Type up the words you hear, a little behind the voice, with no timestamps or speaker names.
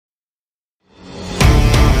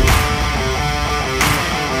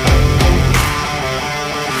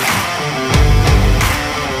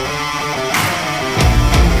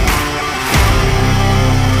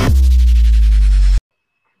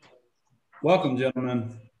Welcome,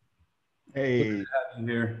 gentlemen. Hey, I'm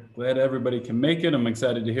here. Glad everybody can make it. I'm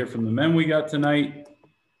excited to hear from the men we got tonight.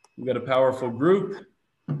 We've got a powerful group.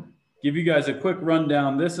 Give you guys a quick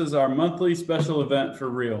rundown. This is our monthly special event for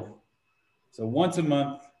real. So once a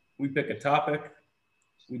month, we pick a topic,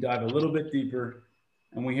 we dive a little bit deeper,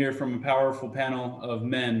 and we hear from a powerful panel of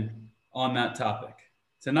men on that topic.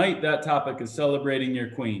 Tonight, that topic is celebrating your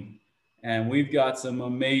queen. And we've got some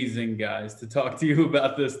amazing guys to talk to you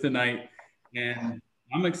about this tonight. And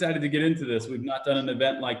I'm excited to get into this. We've not done an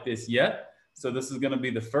event like this yet. So this is going to be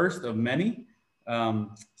the first of many,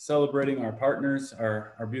 celebrating our partners,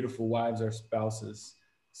 our beautiful wives, our spouses.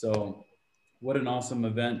 So what an awesome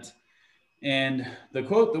event. And the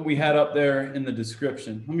quote that we had up there in the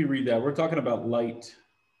description, let me read that. We're talking about light.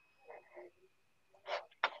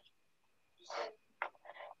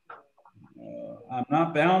 I'm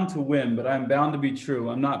not bound to win, but I'm bound to be true.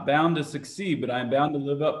 I'm not bound to succeed, but I'm bound to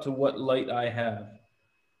live up to what light I have.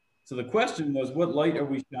 So the question was, what light are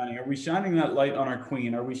we shining? Are we shining that light on our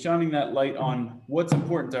queen? Are we shining that light on what's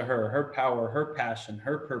important to her, her power, her passion,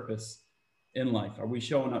 her purpose in life? Are we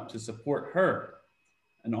showing up to support her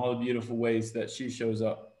in all the beautiful ways that she shows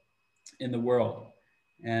up in the world?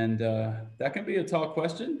 And that can be a tall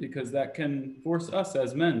question because that can force us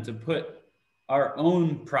as men to put our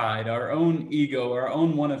own pride, our own ego, our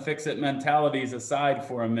own want to fix it mentalities aside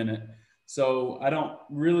for a minute. So I don't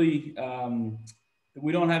really,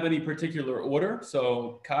 we don't have any particular order.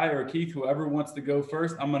 So Kai or Keith, whoever wants to go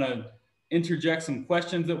first, I'm going to interject some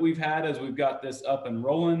questions that we've had as we've got this up and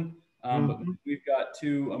rolling. But we've got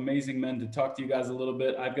two amazing men to talk to you guys a little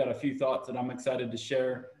bit. I've got a few thoughts that I'm excited to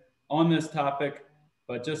share on this topic,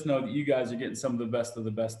 but just know that you guys are getting some of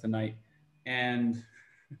the best tonight. And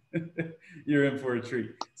you're in for a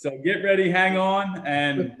treat. So get ready, hang on,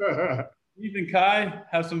 and Keith and Kai,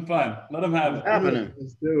 have some fun. Let them have it. happening.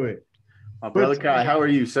 Let's do it. My brother Kai, how are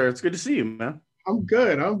you, sir? It's good to see you, man. I'm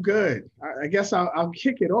good. I'm good. I guess I'll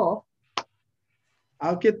kick it off.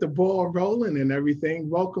 I'll get the ball rolling and everything.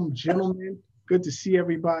 Welcome, gentlemen. Good to see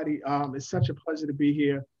everybody. It's such a pleasure to be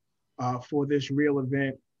here for this real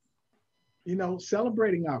event. You know,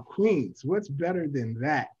 celebrating our queens. What's better than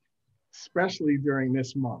that? Especially during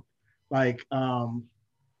this month. Like,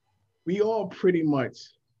 we all pretty much,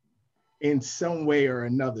 in some way or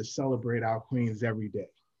another, celebrate our queens every day.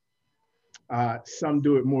 Some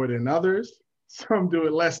do it more than others. Some do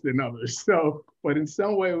it less than others. So, but in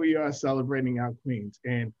some way, we are celebrating our queens.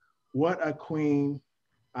 And what a queen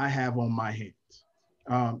I have on my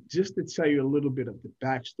hands. Just to tell you a little bit of the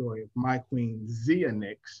backstory of my queen, Zia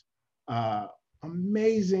Nix,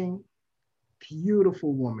 amazing,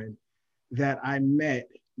 beautiful woman that I met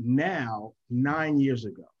now 9 years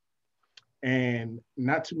ago. And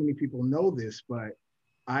not too many people know this, but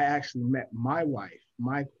I actually met my wife,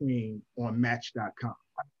 my queen, on Match.com.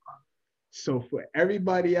 So for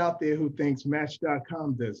everybody out there who thinks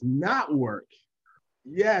Match.com does not work,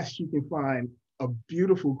 yes, you can find a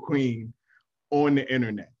beautiful queen on the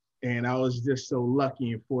internet. And I was just so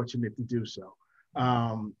lucky and fortunate to do so.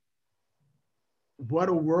 What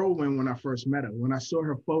a whirlwind when I first met her. When I saw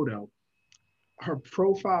her photo, her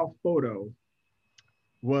profile photo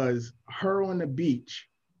was her on the beach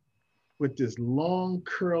with this long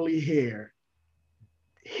curly hair,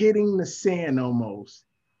 hitting the sand almost,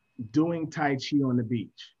 doing Tai Chi on the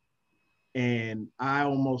beach. And I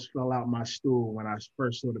almost fell out my stool when I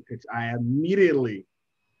first saw the picture. I immediately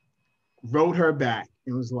wrote her back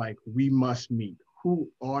and was like, we must meet. Who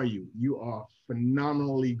are you? You are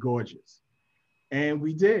phenomenally gorgeous. And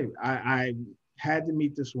we did. I had to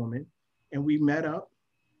meet this woman, and we met up,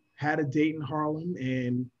 had a date in Harlem,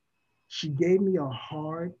 and she gave me a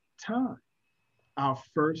hard time. Our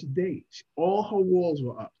first date, all her walls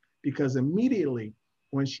were up because immediately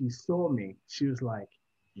when she saw me, she was like,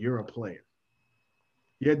 you're a player.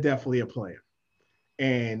 You're definitely a player.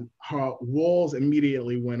 And her walls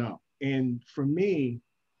immediately went up. And for me,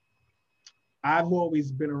 I've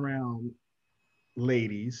always been around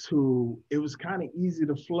ladies who it was kind of easy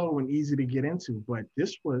to flow and easy to get into, but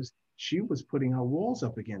she was putting her walls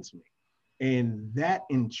up against me. And that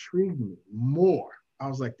intrigued me more. I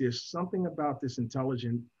was like, there's something about this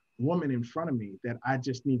intelligent woman in front of me that I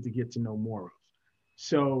just need to get to know more of.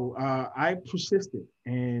 So I persisted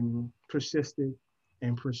and persisted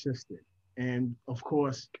and persisted. And of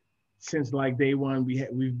course, since like day one,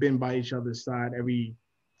 we've been by each other's side every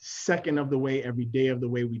second of the way, every day of the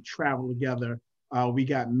way. We travel together. We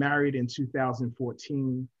got married in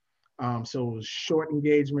 2014. So it was short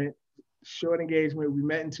engagement. We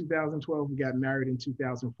met in 2012. We got married in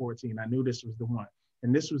 2014. I knew this was the one.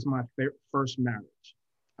 And this was my first marriage.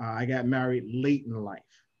 I got married late in life.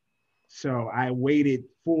 So I waited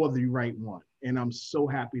for the right one. And I'm so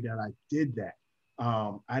happy that I did that.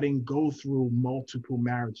 I didn't go through multiple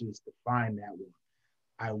marriages to find that one.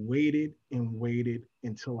 I waited and waited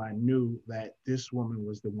until I knew that this woman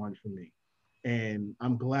was the one for me. And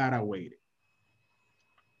I'm glad I waited.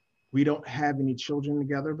 We don't have any children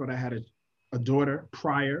together, but I had a daughter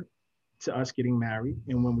prior to us getting married.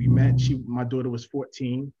 And when we met, my daughter was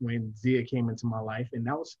 14 when Zia came into my life. And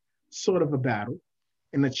that was sort of a battle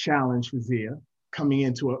and a challenge for Zia, coming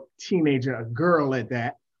into a teenager, a girl at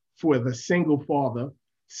that, for the single father.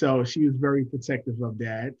 So she was very protective of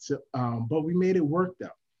Dad. So, but we made it work though.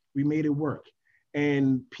 We made it work.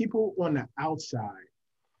 And people on the outside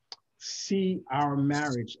see our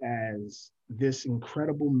marriage as this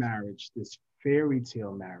incredible marriage, this fairy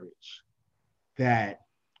tale marriage, that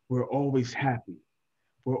we're always happy,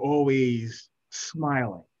 we're always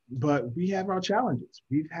smiling. But we have our challenges.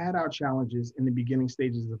 We've had our challenges in the beginning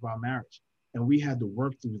stages of our marriage, and we had to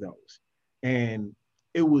work through those. And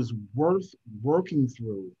it was worth working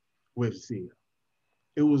through with Zia.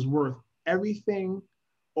 It was worth everything,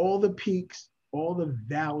 all the peaks, all the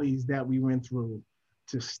valleys that we went through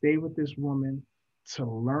to stay with this woman, to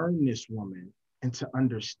learn this woman, and to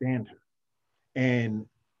understand her. And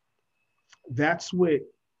that's what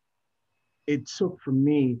it took for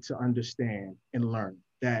me to understand and learn,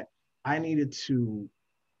 that I needed to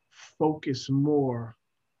focus more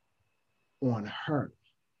on her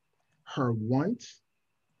wants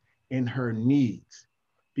and her needs,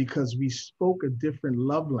 because we spoke a different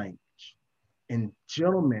love language. And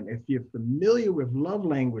gentlemen, if you're familiar with love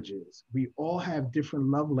languages, we all have different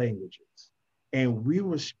love languages. And we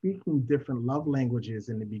were speaking different love languages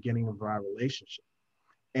in the beginning of our relationship.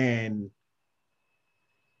 And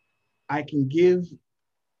I can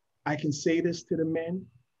say this to the men,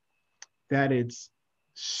 that it's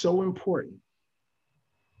so important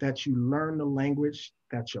that you learn the language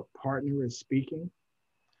that your partner is speaking,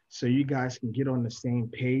 so you guys can get on the same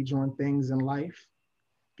page on things in life.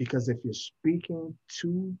 Because if you're speaking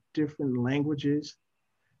two different languages,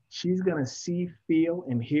 she's gonna see, feel,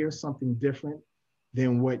 and hear something different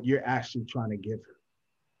than what you're actually trying to give her.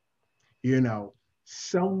 You know,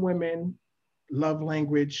 some women love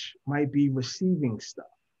language might be receiving stuff,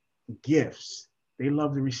 gifts. They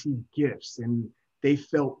love to receive gifts, and they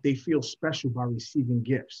feel special by receiving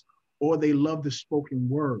gifts. Or they love the spoken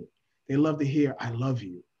word. They love to hear, I love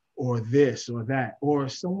you, or this or that. Or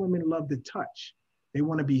some women love to touch. They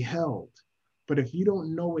want to be held. But if you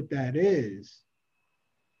don't know what that is,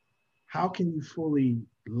 how can you fully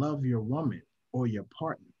love your woman or your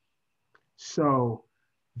partner? So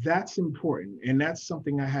that's important. And that's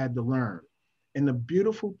something I had to learn. And the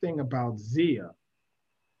beautiful thing about Zia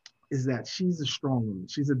is that she's a strong woman.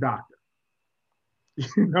 She's a doctor.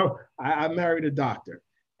 You know, I married a doctor,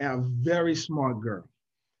 a very smart girl.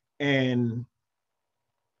 And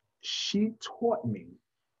she taught me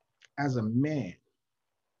as a man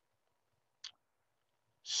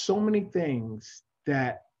so many things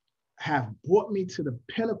that have brought me to the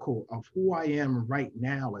pinnacle of who I am right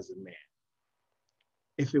now as a man.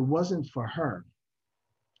 If it wasn't for her,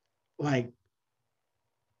 like,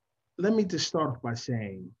 let me just start off by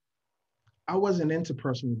saying, I wasn't into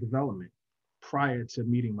personal development prior to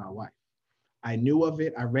meeting my wife. I knew of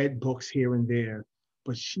it, I read books here and there,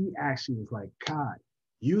 but she actually was like, Kai,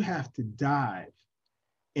 you have to dive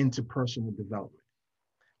into personal development,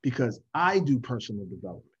 because I do personal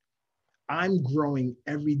development. I'm growing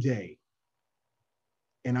every day,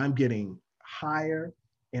 and I'm getting higher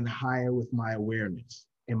and higher with my awareness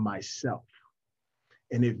in myself.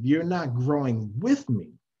 And if you're not growing with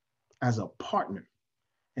me as a partner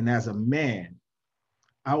and as a man,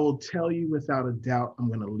 I will tell you without a doubt, I'm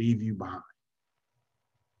going to leave you behind.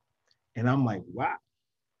 And I'm like, wow.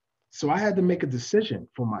 So I had to make a decision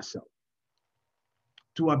for myself.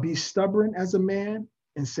 Do I be stubborn as a man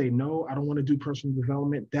and say, no, I don't want to do personal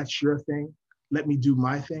development. That's your thing. Let me do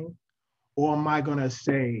my thing. Or am I going to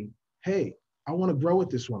say, hey, I want to grow with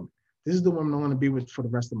this woman. This is the woman I want to be with for the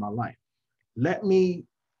rest of my life. Let me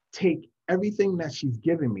take everything that she's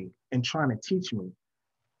given me and trying to teach me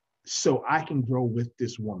so I can grow with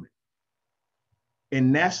this woman.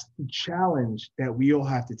 And that's the challenge that we all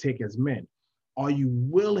have to take as men. Are you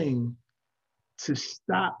willing to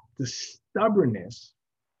stop the stubbornness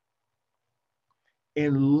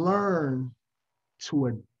and learn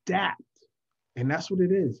to adapt? And that's what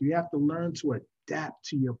it is. You have to learn to adapt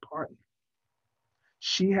to your partner.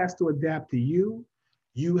 She has to adapt to you.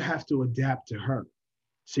 You have to adapt to her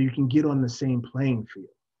so you can get on the same playing field.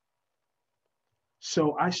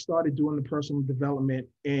 So I started doing the personal development,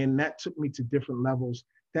 and that took me to different levels.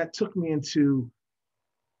 That took me into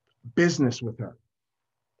business with her,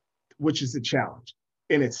 which is a challenge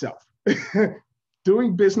in itself.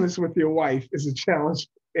 Doing business with your wife is a challenge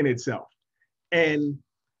in itself. And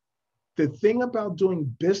the thing about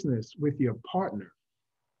doing business with your partner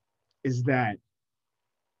is that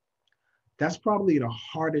that's probably the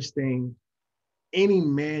hardest thing any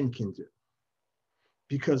man can do.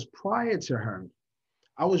 Because prior to her,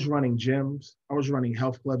 I was running gyms, I was running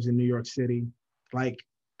health clubs in New York City. Like,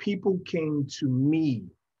 people came to me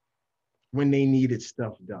when they needed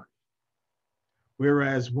stuff done.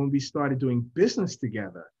 Whereas when we started doing business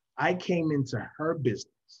together, I came into her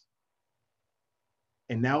business.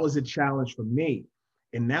 And that was a challenge for me.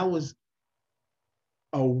 And that was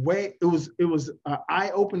a way, it was an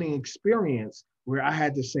eye-opening experience where I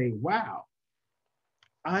had to say, wow,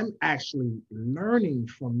 I'm actually learning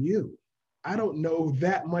from you. I don't know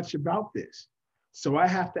that much about this. So I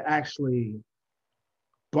have to actually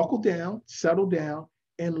buckle down, settle down,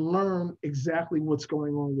 and learn exactly what's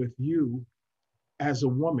going on with you as a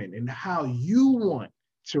woman and how you want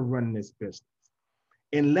to run this business.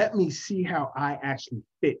 And let me see how I actually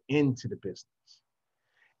fit into the business.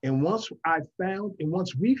 And once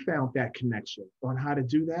we found that connection on how to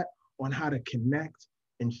do that, on how to connect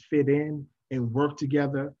and fit in and work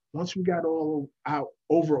together, once we got all out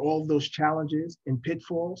over all those challenges and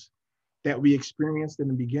pitfalls that we experienced in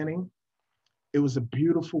the beginning, it was a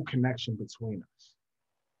beautiful connection between us.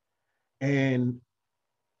 And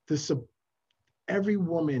every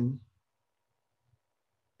woman,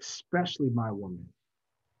 especially my woman,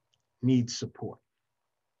 needs support.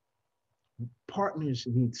 Partners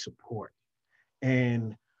need support.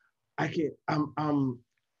 And I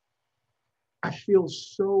feel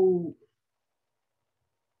so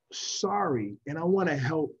sorry, and I want to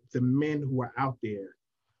help the men who are out there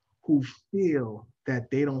who feel that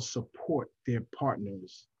they don't support their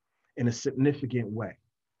partners in a significant way,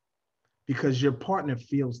 because your partner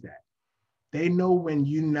feels that. They know when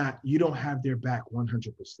you don't have their back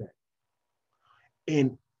 100%.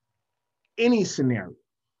 In any scenario,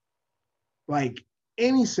 like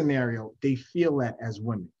any scenario, they feel that as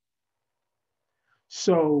women.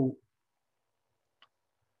 So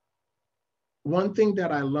one thing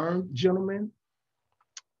that I learned, gentlemen,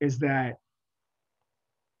 is that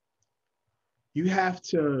you have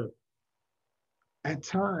to, at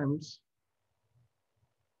times,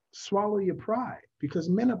 swallow your pride, because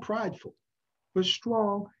men are prideful. We're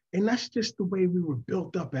strong, and that's just the way we were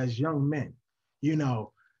built up as young men. You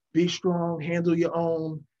know, be strong, handle your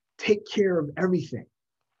own, take care of everything.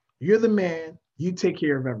 You're the man, you take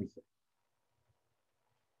care of everything.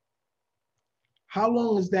 How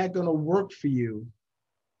long is that going to work for you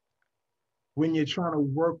when you're trying to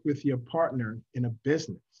work with your partner in a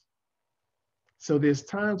business? So there's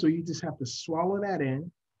times where you just have to swallow that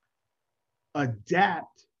in,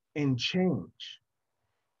 adapt, and change.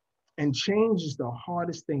 And change is the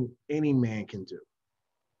hardest thing any man can do.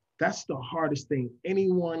 That's the hardest thing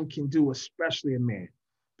anyone can do, especially a man,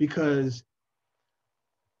 because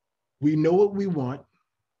we know what we want,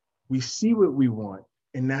 we see what we want,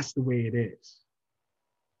 and that's the way it is.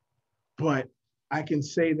 But I can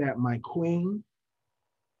say that my queen,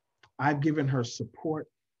 I've given her support,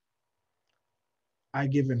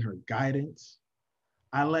 I've given her guidance,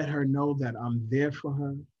 I let her know that I'm there for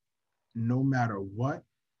her no matter what,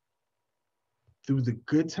 through the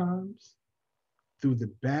good times, through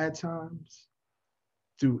the bad times,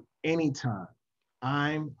 through any time.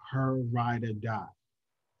 I'm her ride or die.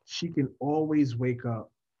 She can always wake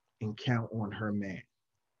up and count on her man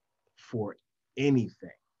for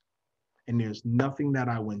anything. And there's nothing that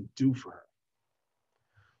I wouldn't do for her.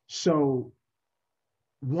 So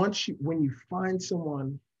when you find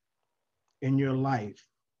someone in your life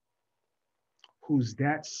who's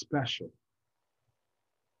that special,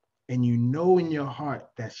 and you know in your heart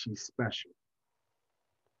that she's special,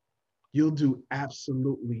 you'll do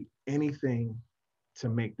absolutely anything to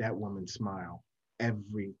make that woman smile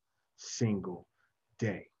every single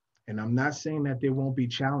day. And I'm not saying that there won't be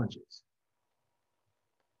challenges,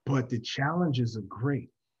 but the challenges are great.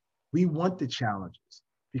 We want the challenges,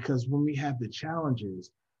 because when we have the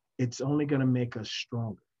challenges, it's only going to make us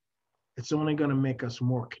stronger. It's only going to make us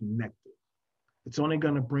more connected. It's only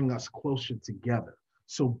going to bring us closer together.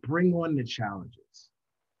 So bring on the challenges.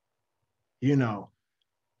 You know,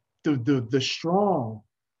 the strong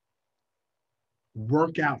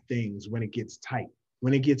work out things when it gets tight.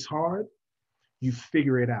 When it gets hard, you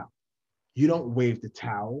figure it out. You don't wave the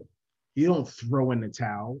towel. You don't throw in the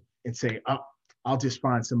towel and say, oh, I'll just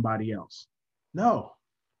find somebody else. No,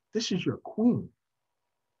 this is your queen.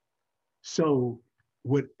 So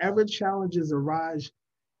whatever challenges arise,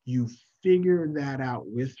 you figure that out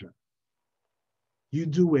with her. You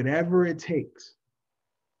do whatever it takes.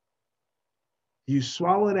 You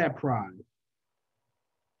swallow that pride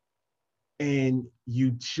and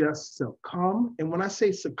you just succumb. And when I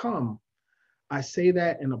say succumb, I say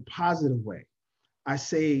that in a positive way. I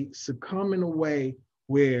say succumb in a way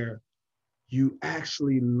where you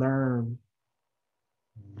actually learn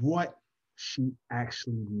what she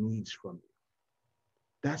actually needs from you.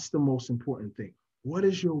 That's the most important thing. What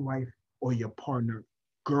is your wife or your partner,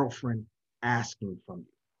 girlfriend, asking from you?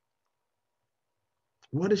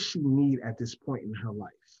 What does she need at this point in her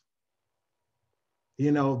life?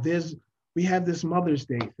 You know, we have this Mother's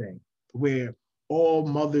Day thing where all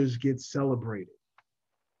mothers get celebrated.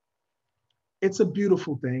 It's a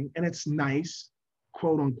beautiful thing and it's nice,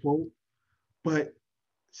 quote unquote, but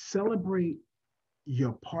celebrate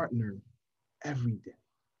your partner every day,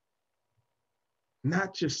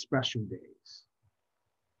 not just special days.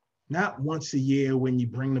 Not once a year when you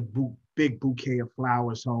bring the big bouquet of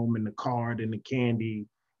flowers home and the card and the candy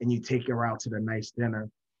and you take her out to the nice dinner.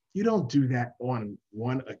 You don't do that on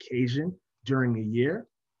one occasion during a year.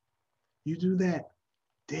 You do that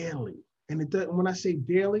daily. And when I say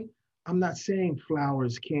daily, I'm not saying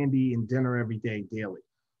flowers, candy, and dinner every day daily,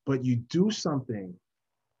 but you do something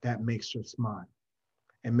that makes her smile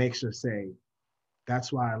and makes her say,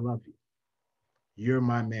 that's why I love you. You're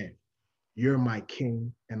my man. You're my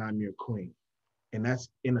king and I'm your queen. And that's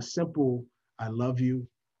in a simple, I love you.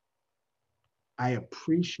 I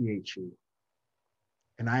appreciate you.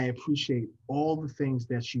 And I appreciate all the things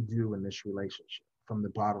that you do in this relationship from the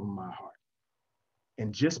bottom of my heart.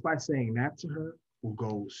 And just by saying that to her will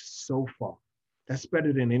go so far. That's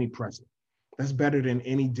better than any present. That's better than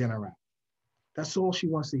any dinner out. That's all she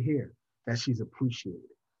wants to hear, that she's appreciated.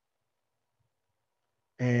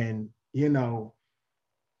 And, you know,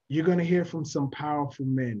 you're going to hear from some powerful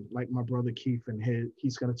men like my brother Keith, and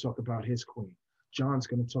he's going to talk about his queen. John's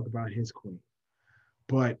going to talk about his queen.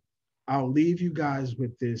 But I'll leave you guys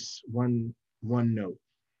with this one note,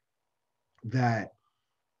 that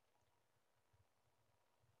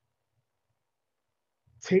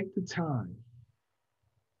take the time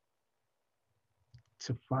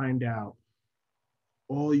to find out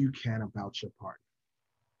all you can about your partner,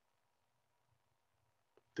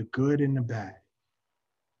 the good and the bad.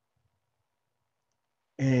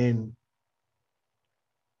 And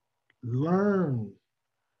learn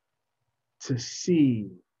to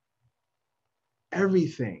see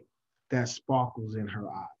everything that sparkles in her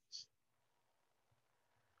eyes,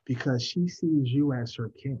 because she sees you as her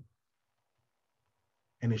king.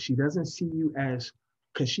 And if she doesn't see you as,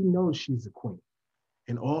 because she knows she's a queen,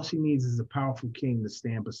 and all she needs is a powerful king to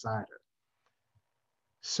stand beside her.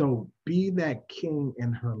 So be that king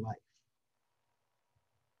in her life.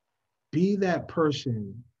 Be that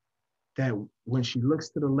person that when she looks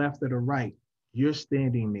to the left or the right, you're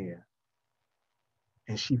standing there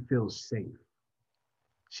and she feels safe.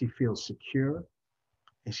 She feels secure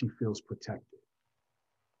and she feels protected.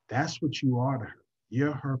 That's what you are to her.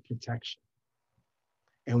 You're her protection.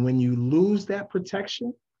 And when you lose that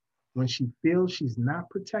protection, when she feels she's not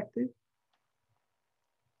protected,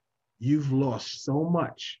 you've lost so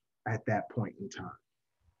much at that point in time.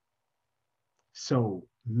 So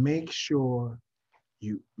make sure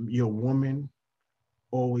your woman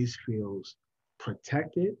always feels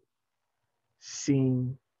protected,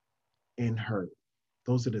 seen, and heard.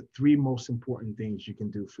 Those are the three most important things you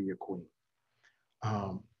can do for your queen.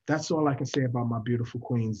 That's all I can say about my beautiful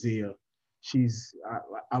queen, Zia.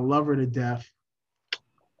 I love her to death.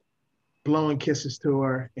 Blowing kisses to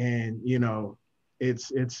her, and you know,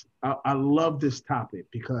 I love this topic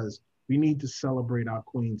because we need to celebrate our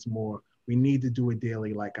queens more. We need to do it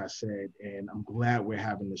daily, like I said, and I'm glad we're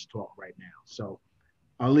having this talk right now. So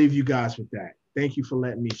I'll leave you guys with that. Thank you for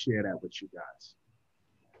letting me share that with you guys.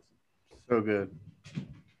 So good.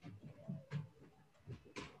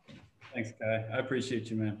 Thanks, Kai. I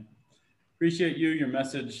appreciate you, man. Appreciate you, your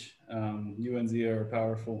message. You and Zia are a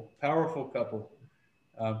powerful, powerful couple.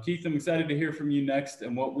 Keith, I'm excited to hear from you next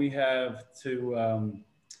and what we have to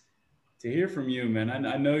hear from you, man.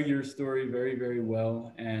 I know your story very, very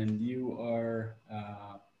well, and you are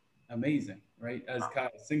amazing, right? As Kai,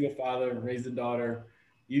 a single father, raised a daughter,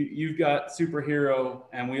 you've got superhero,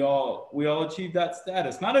 and we all achieve that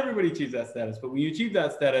status. Not everybody achieves that status, but when you achieve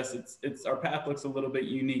that status, it's our path looks a little bit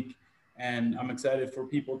unique, and I'm excited for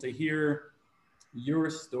people to hear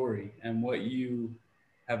your story and what you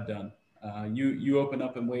have done. You open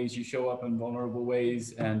up in ways, you show up in vulnerable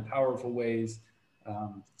ways and powerful ways.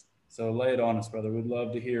 So lay it on us, brother. We'd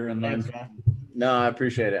love to hear and learn. No, I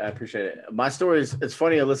appreciate it. My story it's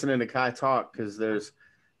funny listening to Kai talk because there's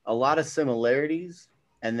a lot of similarities,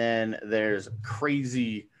 and then there's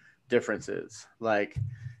crazy differences. Like,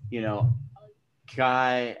 you know,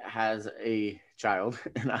 Kai has a child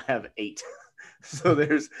and I have 8. So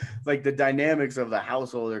there's like the dynamics of the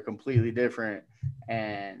household are completely different.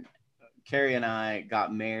 And Carrie and I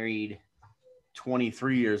got married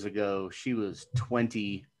 23 years ago. She was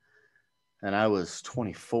 20 and I was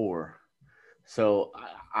 24. So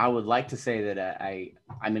I would like to say that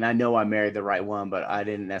I mean, I know I married the right one, but I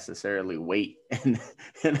didn't necessarily wait and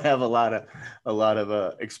have a lot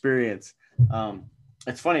of experience.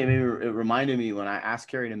 It's funny. I mean, it reminded me when I asked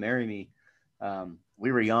Carrie to marry me.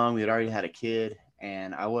 We were young. We had already had a kid,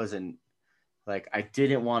 and I wasn't like I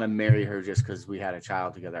didn't want to marry her just because we had a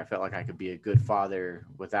child together. I felt like I could be a good father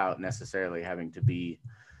without necessarily having to be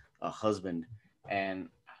a husband. And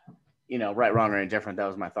you know, right, wrong, or indifferent. That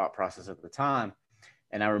was my thought process at the time.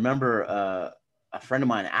 And I remember a friend of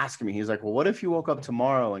mine asking me, he was like, well, what if you woke up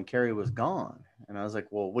tomorrow and Carrie was gone? And I was like,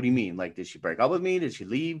 well, what do you mean? Like, did she break up with me? Did she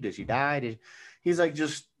leave? Did she die? He's like,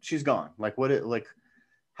 just, she's gone. Like,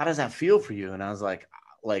 how does that feel for you? And like,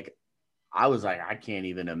 I was like, I can't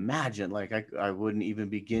even imagine. Like, I wouldn't even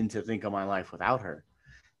begin to think of my life without her.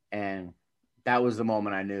 And that was the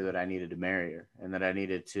moment I knew that I needed to marry her and that I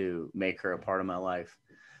needed to make her a part of my life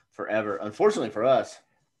forever. Unfortunately for us,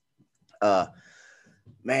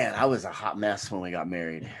 man, I was a hot mess when we got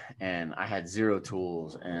married, and I had zero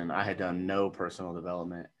tools and I had done no personal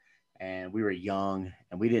development, and we were young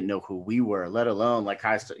and we didn't know who we were, let alone like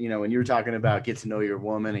you know, when you were talking about get to know your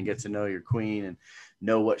woman and get to know your queen and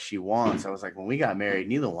know what she wants. I was like, when we got married,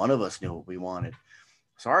 neither one of us knew what we wanted.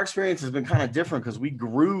 So our experience has been kind of different because we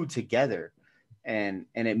grew together, and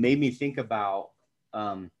it made me think about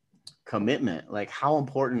commitment, like how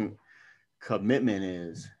important commitment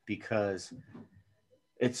is, because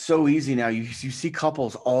it's so easy now. You see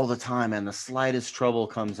couples all the time and the slightest trouble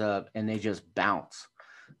comes up and they just bounce.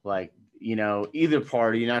 Like, you know, either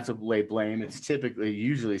party, not to lay blame. It's typically,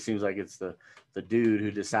 usually seems like it's the dude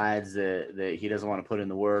who decides that he doesn't want to put in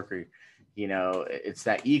the work, or, you know, it's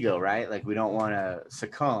that ego, right? Like we don't want to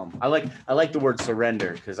succumb. I like the word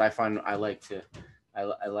surrender because I like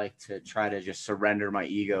to try to just surrender my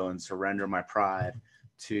ego and surrender my pride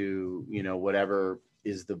to, you know, whatever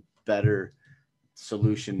is the better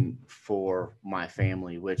solution for my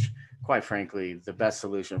family, which quite frankly, the best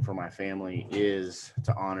solution for my family is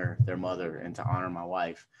to honor their mother and to honor my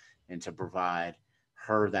wife and to provide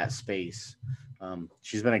her that space.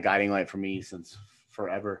 She's been a guiding light for me since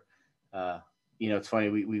forever. You know, it's funny.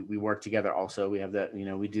 We work together. Also, we have that, you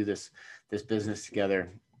know, we do this business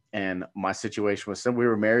together, and my situation was, so we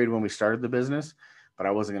were married when we started the business, but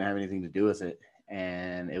I wasn't going to have anything to do with it.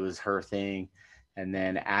 And it was her thing. And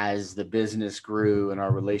then as the business grew and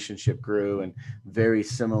our relationship grew, and very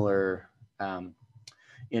similar,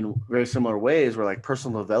 in very similar ways, where like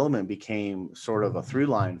personal development became sort of a through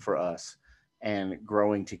line for us and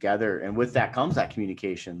growing together. And with that comes that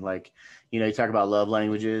communication. Like, you know, you talk about love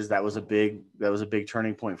languages. That was a big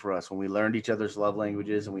turning point for us when we learned each other's love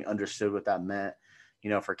languages and we understood what that meant. You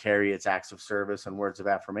know, for Carrie, it's acts of service and words of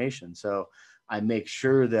affirmation. So I make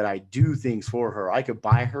sure that I do things for her. I could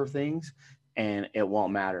buy her things and it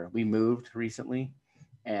won't matter. We moved recently,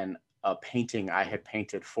 and a painting I had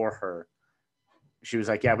painted for her, she was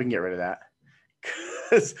like, yeah, we can get rid of that.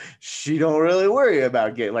 Because she don't really worry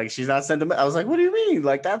about getting, like, she's not sentimental. I was like, what do you mean?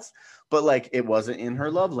 Like, but like, it wasn't in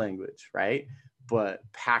her love language, right? But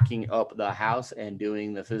packing up the house and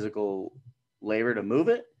doing the physical labor to move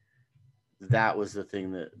it, that was the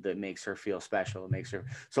thing that makes her feel special. It makes her,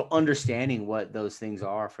 so understanding what those things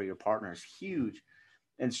are for your partner is huge.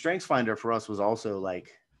 And StrengthsFinder for us was also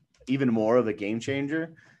like even more of a game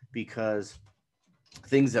changer, because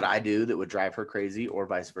things that I do that would drive her crazy or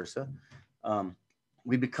vice versa,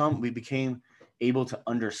 we became able to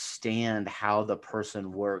understand how the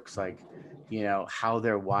person works, like, you know, how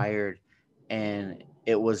they're wired. And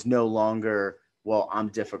it was no longer, well, I'm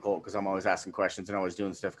difficult because I'm always asking questions and always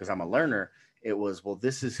doing stuff because I'm a learner. It was, well,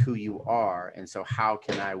 this is who you are. And so how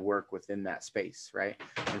can I work within that space? Right.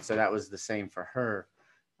 And so that was the same for her.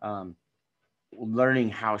 Learning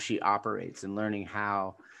how she operates and learning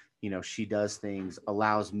how, you know, she does things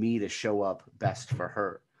allows me to show up best for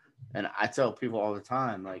her. And I tell people all the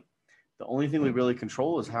time, like, the only thing we really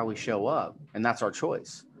control is how we show up, and that's our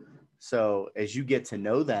choice. So as you get to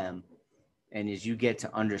know them and as you get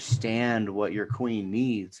to understand what your queen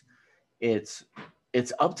needs, it's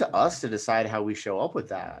up to us to decide how we show up with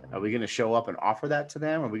that. Are we going to show up and offer that to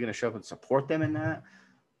them? Are we going to show up and support them in that?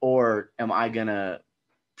 Or am I going to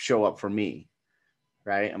show up for me?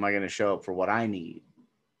 Right? Am I going to show up for what I need?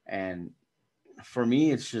 And for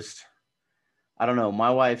me, it's just, I don't know. My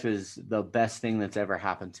wife is the best thing that's ever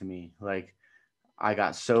happened to me. Like, I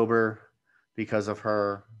got sober because of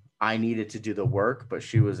her. I needed to do the work, but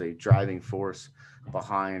she was a driving force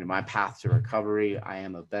behind my path to recovery. I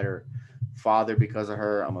am a better father because of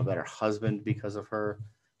her. I'm a better husband because of her.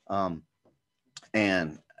 Um,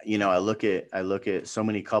 and you know, I look at so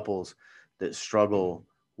many couples that struggle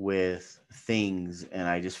with things, and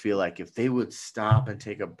I just feel like if they would stop and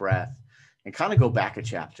take a breath and kind of go back a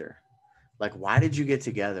chapter, like, why did you get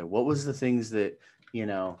together? What was the things that,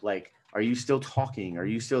 like, are you still talking? Are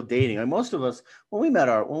you still dating? Like, most of us, when we met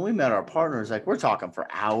our partners, like, we're talking for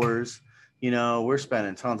hours, we're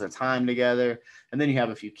spending tons of time together. And then you have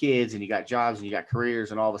a few kids and you got jobs and you got careers,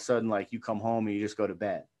 and all of a sudden, like, you come home and you just go to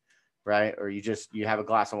bed, right? Or you have a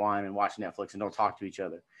glass of wine and watch Netflix and don't talk to each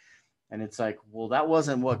other. And it's like, well, that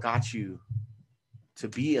wasn't what got you to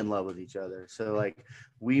be in love with each other. So, like,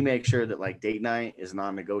 we make sure that, like, date night is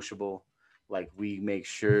non-negotiable. Like, we make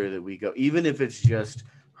sure that we go, even if it's just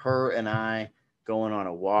her and I going on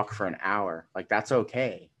a walk for an hour, like, that's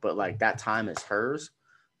okay. But, like, that time is hers,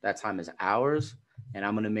 that time is ours. And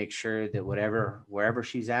I'm going to make sure that wherever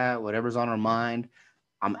she's at, whatever's on her mind,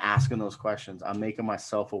 I'm asking those questions. I'm making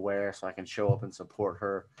myself aware so I can show up and support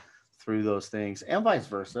her through those things, and vice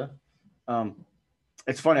versa. Um,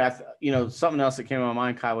 it's funny. Something else that came to my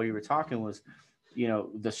mind, Kyle, while you were talking was,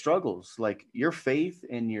 the struggles. Like, your faith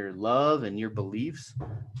and your love and your beliefs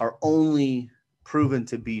are only proven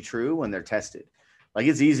to be true when they're tested. Like,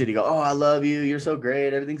 it's easy to go, oh, I love you, you're so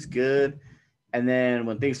great, everything's good. And then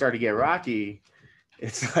when things start to get rocky,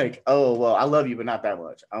 it's like, oh, well, I love you, but not that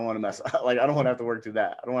much. I don't want to mess like, I don't want to have to work through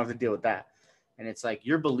that. I don't want to have to deal with that. And it's like,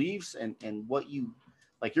 your beliefs and what you,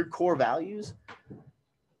 like, your core values,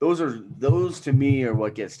 those to me are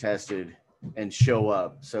what gets tested and show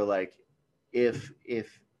up. So, like, if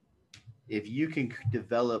you can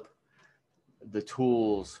develop the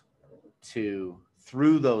tools to,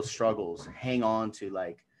 through those struggles, hang on to,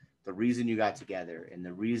 like, the reason you got together and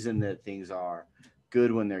the reason that things are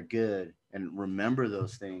good when they're good, and remember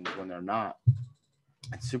those things when they're not,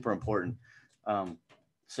 it's super important.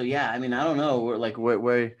 So yeah, I mean, I don't know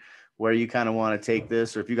where you kind of want to take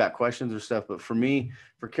this, or if you got questions or stuff. But for me,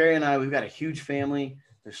 for Carrie and I, we've got a huge family.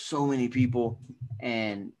 There's so many people,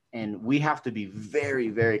 and we have to be very,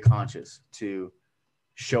 very conscious to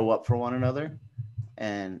show up for one another.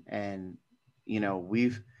 And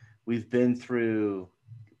we've been through,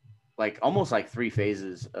 like, almost like 3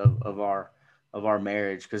 phases of our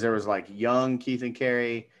marriage, because there was, like, young Keith and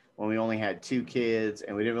Carrie when we only had 2 kids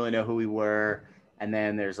and we didn't really know who we were. And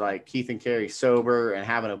then there's, like, Keith and Carrie sober and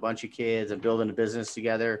having a bunch of kids and building a business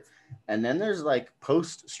together. And then there's, like,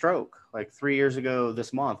 post-stroke. Like, 3 years ago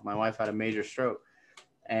this month, my wife had a major stroke,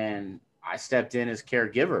 and I stepped in as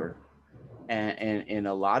caregiver and in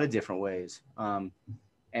a lot of different ways.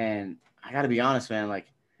 And I got to be honest, man, like,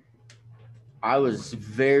 I was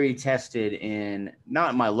very tested in,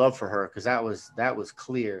 not my love for her, because that was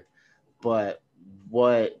clear, but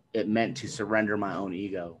what it meant to surrender my own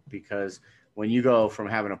ego. Because when you go from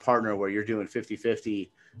having a partner where you're doing 50-50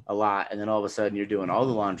 a lot, and then all of a sudden you're doing all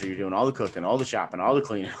the laundry, you're doing all the cooking, all the shopping, all the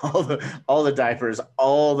cleaning, all the diapers,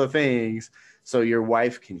 all the things, so your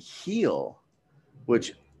wife can heal,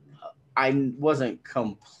 which I wasn't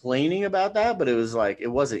complaining about that, but it was like,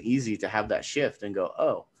 it wasn't easy to have that shift and go,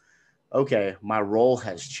 oh, okay, my role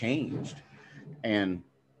has changed, and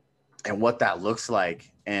what that looks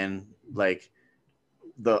like. And, like,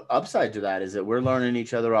 the upside to that is that we're learning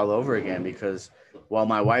each other all over again, because while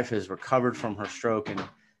my wife has recovered from her stroke in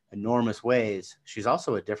enormous ways, she's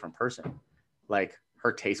also a different person. Like,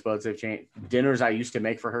 her taste buds have changed. Dinners I used to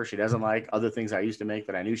make for her, she doesn't like. Other things I used to make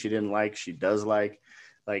that I knew she didn't like, she does like.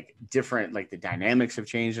 Like, different, like, the dynamics have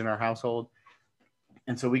changed in our household.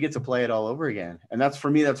 And so we get to play it all over again. And that's, for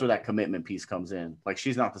me, that's where that commitment piece comes in. Like,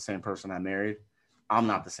 she's not the same person I married. I'm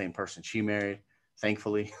not the same person she married,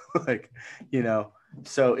 thankfully. Like,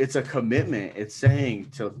 so it's a commitment. It's saying,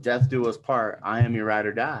 till death do us part, I am your ride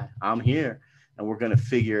or die. I'm here, and we're going to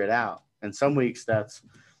figure it out. And some weeks that's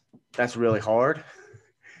really hard.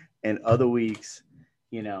 And other weeks,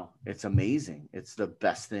 it's amazing. It's the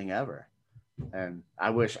best thing ever. And I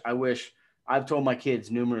wish I've told my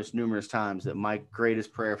kids numerous times that my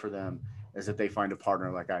greatest prayer for them is that they find a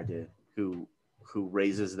partner like I did, who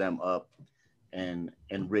raises them up and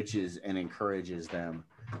enriches and encourages them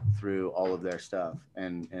through all of their stuff.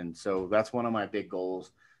 And so that's one of my big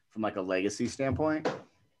goals from, like, a legacy standpoint,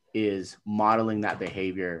 is modeling that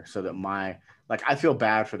behavior, so that I feel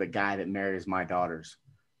bad for the guy that marries my daughters,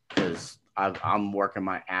 because I'm working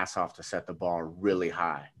my ass off to set the bar really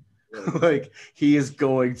high. Like, he is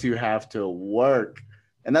going to have to work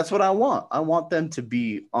And that's what I want. I want them to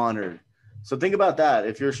be honored. So think about that.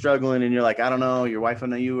 If you're struggling and you're like, I don't know, your wife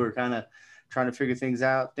and you are kind of trying to figure things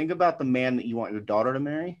out, think about the man that you want your daughter to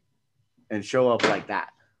marry and show up like that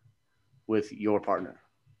with your partner.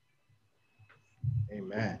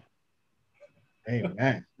 Amen.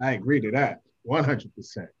 Amen. I agree to that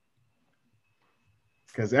 100%.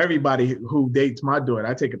 Because everybody who dates my daughter,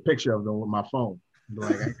 I take a picture of them with my phone.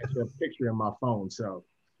 Like, I got a picture in my phone. So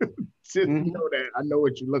just know that I know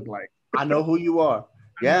what you look like. I know who you are.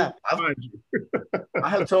 Yeah. I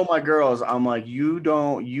have told my girls, I'm like, you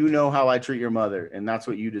know how I treat your mother, and that's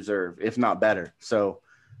what you deserve, if not better. So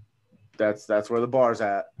that's where the bar's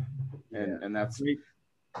at. And that's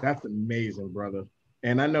amazing, brother.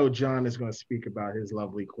 And I know John is going to speak about his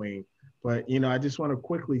lovely queen, but I just want to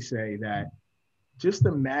quickly say that just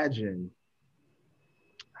imagine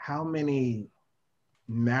how many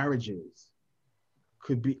marriages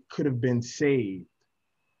could have been saved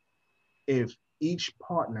if each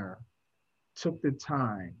partner took the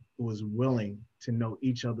time, was willing to know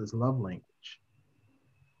each other's love language.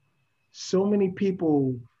 So many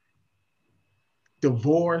people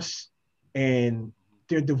divorce, and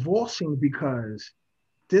they're divorcing because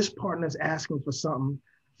this partner's asking for something,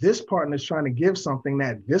 this partner's trying to give something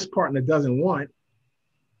that this partner doesn't want,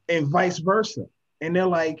 and vice versa. And they're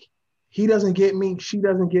like, he doesn't get me, she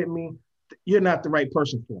doesn't get me, you're not the right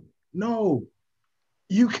person for me. No,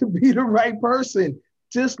 you can be the right person.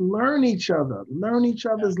 Just learn each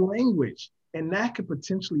other's language. And that could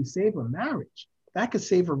potentially save a marriage. That could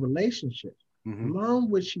save a relationship. Mm-hmm. Learn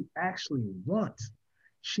what she actually wants.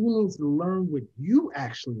 She needs to learn what you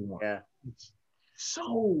actually want. Yeah. It's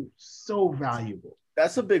so valuable.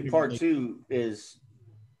 That's a big part too, is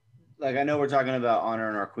like, I know we're talking about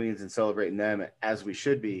honoring our queens and celebrating them as we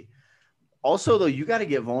should be. Also, though, you got to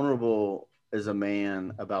get vulnerable as a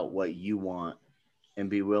man about what you want and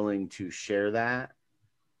be willing to share that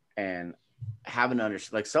and have an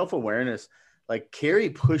like self-awareness. Like, Carrie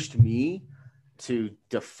pushed me to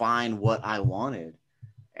define what I wanted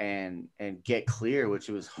and get clear, which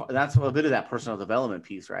was, that's a bit of that personal development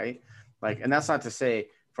piece, right? Like, and that's not to say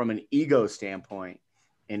from an ego standpoint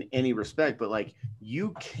in any respect, but like,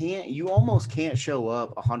 you almost can't show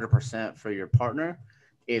up 100% for your partner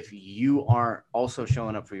if you aren't also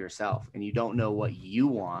showing up for yourself and you don't know what you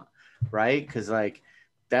want, right? Because like,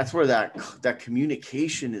 that's where that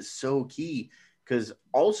communication is so key, because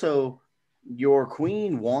also your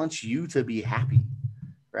queen wants you to be happy,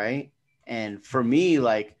 right? And for me,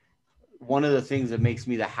 like, one of the things that makes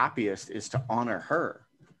me the happiest is to honor her.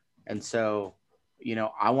 And so,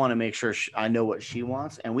 I want to make sure I know what she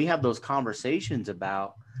wants. And we have those conversations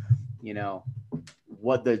about,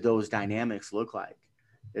 what those dynamics look like.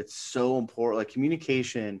 It's so important, like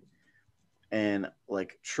communication and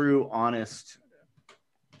like true, honest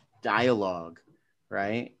dialogue,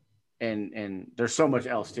 right? And there's so much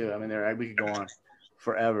else too. I mean, we could go on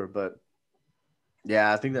forever, but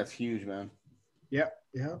yeah, I think that's huge, man. Yeah.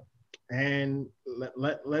 And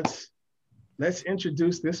let's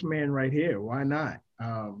introduce this man right here. Why not?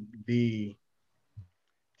 The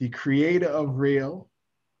creator of Real,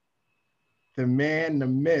 the man, the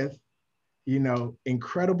myth,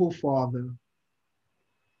 incredible father,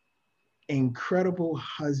 incredible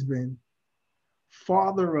husband,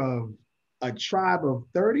 father of a tribe of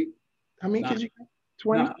 30. How many kids you got?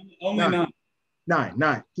 20? Only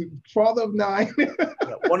nine. Father of 9.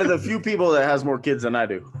 One of the few people that has more kids than I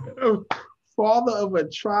do. Father of a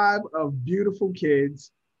tribe of beautiful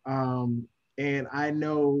kids. And I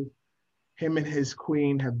know him and his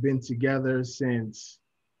queen have been together since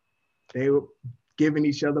they were giving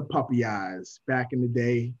each other puppy eyes back in the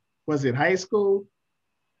day. Was it high school?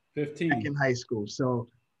 15. Back in high school. So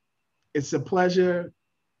it's a pleasure.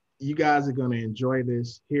 You guys are going to enjoy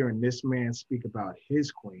this, hearing this man speak about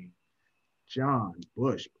his queen. John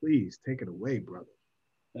Bush, please take it away, brother.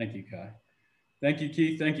 Thank you, Kai. Thank you,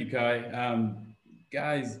 Keith. Thank you, Kai.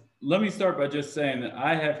 Guys, let me start by just saying that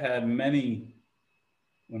I have had many,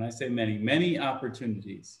 when I say many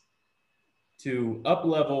opportunities to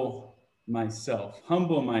up-level myself,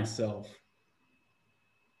 humble myself,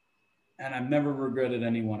 and I've never regretted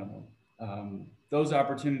any one of them. Those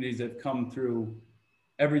opportunities have come through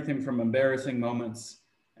everything from embarrassing moments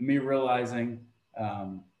and me realizing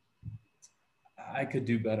I could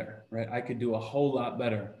do better, right? I could do a whole lot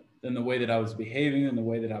better than the way that I was behaving, and the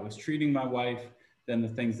way that I was treating my wife, than the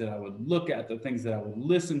things that I would look at, the things that I would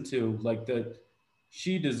listen to, like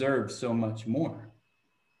she deserves so much more.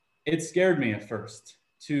 It scared me at first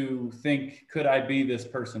to think, could I be this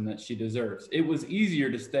person that she deserves? It was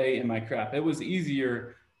easier to stay in my crap. It was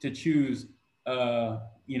easier to choose,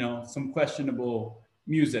 some questionable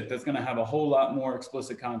music that's going to have a whole lot more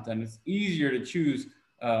explicit content. It's easier to choose,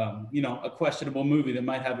 a questionable movie that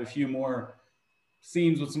might have a few more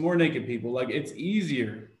scenes with some more naked people. Like, it's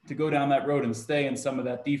easier to go down that road and stay in some of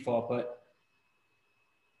that default. But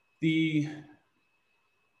the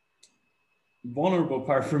vulnerable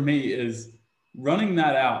part for me is running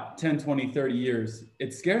that out 10, 20, 30 years.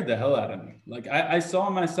 It scared the hell out of me. Like, I saw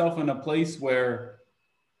myself in a place where,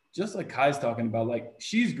 just like Kai's talking about, like,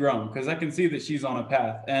 she's grown because I can see that she's on a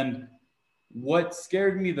path. And what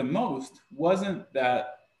scared me the most wasn't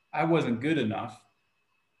that I wasn't good enough.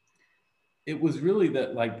 It was really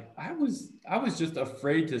that, like, I was just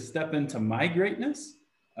afraid to step into my greatness.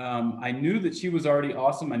 I knew that she was already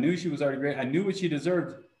awesome. I knew she was already great. I knew what she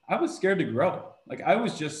deserved. I was scared to grow. Like, I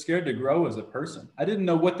was just scared to grow as a person. I didn't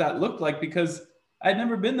know what that looked like because I'd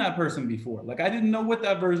never been that person before. Like, I didn't know what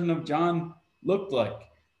that version of John looked like.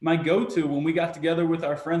 My go-to when we got together with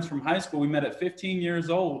our friends from high school, we met at 15 years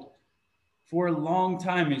old for a long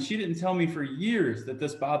time. And she didn't tell me for years that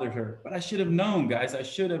this bothered her, but I should have known, guys. I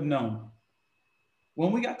should have known.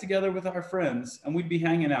 When we got together with our friends and we'd be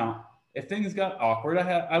hanging out, if things got awkward,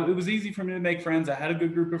 it was easy for me to make friends. I had a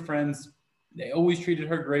good group of friends. They always treated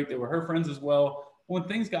her great. They were her friends as well. When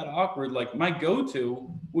things got awkward, like, my go-to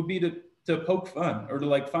would be to poke fun or to,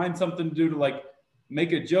 like, find something to do to, like,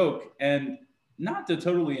 make a joke, and not to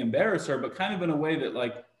totally embarrass her, but kind of in a way that,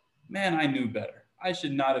 like, man, I knew better. I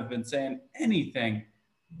should not have been saying anything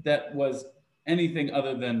that was anything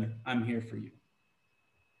other than I'm here for you.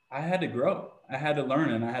 I had to grow. I had to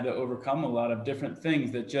learn, and I had to overcome a lot of different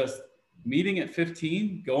things that just meeting at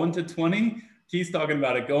 15, going to 20, Keith's talking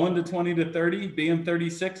about it, going to 20 to 30, being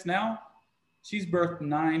 36 now. She's birthed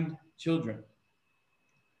 9 children.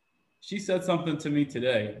 She said something to me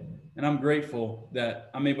today, and I'm grateful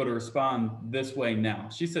that I'm able to respond this way now.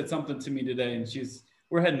 She said something to me today, and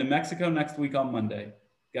we're heading to Mexico next week on Monday.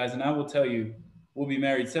 Guys, and I will tell you, we'll be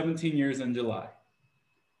married 17 years in July.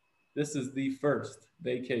 This is the first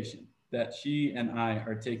vacation that she and I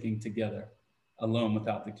are taking together alone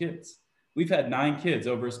without the kids. We've had 9 kids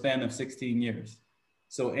over a span of 16 years.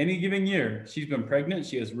 So any given year, she's been pregnant.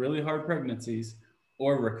 She has really hard pregnancies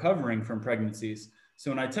or recovering from pregnancies. So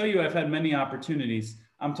when I tell you I've had many opportunities,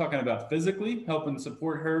 I'm talking about physically helping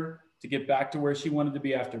support her to get back to where she wanted to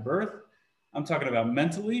be after birth. I'm talking about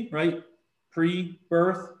mentally, right?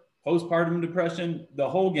 Pre-birth, postpartum depression, the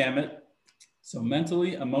whole gamut. So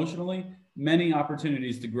mentally, emotionally, many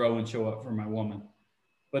opportunities to grow and show up for my woman.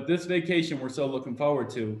 But this vacation we're so looking forward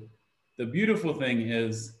to, the beautiful thing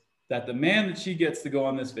is that the man that she gets to go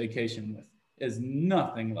on this vacation with is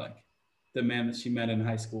nothing like the man that she met in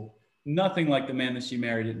high school, nothing like the man that she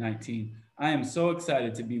married at 19. I am so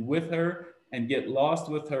excited to be with her and get lost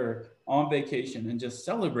with her on vacation and just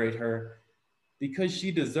celebrate her because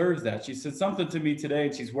she deserves that. She said something to me today,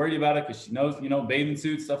 and she's worried about it because she knows, bathing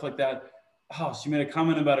suits, stuff like that. Oh, she made a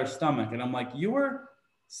comment about her stomach. And I'm like, your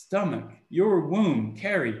stomach, your womb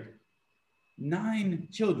carried 9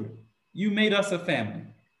 children. You made us a family.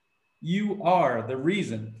 You are the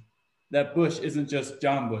reason that Bush isn't just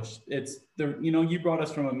John Bush. It's you brought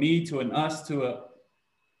us from a me to an us to a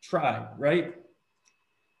tribe, right?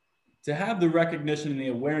 To have the recognition and the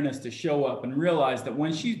awareness to show up and realize that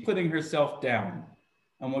when she's putting herself down,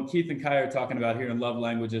 and what Keith and Kai are talking about here in love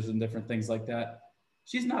languages and different things like that,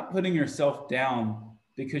 she's not putting herself down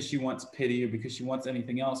because she wants pity or because she wants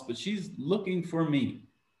anything else, but she's looking for me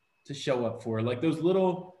to show up for her. Like those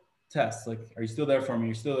little tests, like, are you still there for me?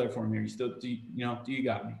 You're still there for me. Are you still, do you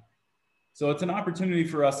got me? So it's an opportunity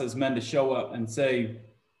for us as men to show up and say,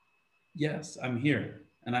 yes, I'm here,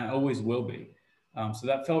 and I always will be. So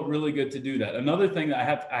that felt really good to do that. Another thing that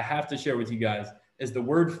I have to share with you guys is the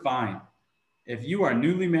word fine. If you are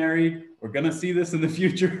newly married, we're going to see this in the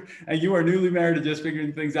future, and you are newly married and just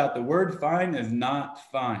figuring things out, the word fine is not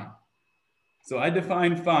fine. So I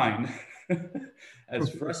define fine as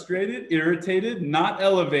frustrated, irritated, not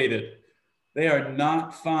elevated. They are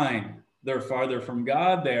not fine. They're farther from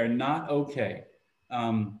God. They are not okay.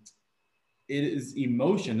 It is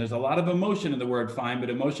emotion. There's a lot of emotion in the word fine, but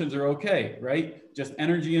emotions are okay, right? Just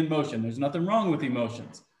energy and motion. There's nothing wrong with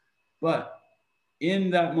emotions. But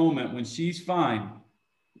in that moment when she's fine,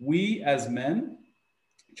 we as men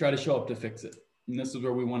try to show up to fix it. And this is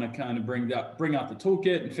where we want to kind of bring out the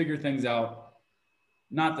toolkit and figure things out.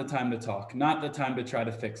 Not the time to talk, not the time to try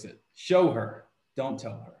to fix it. Show her, don't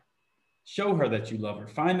tell her. Show her that you love her.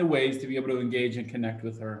 Find the ways to be able to engage and connect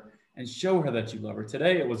with her and show her that you love her.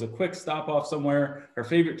 Today, it was a quick stop off somewhere, her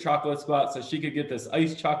favorite chocolate spot, so she could get this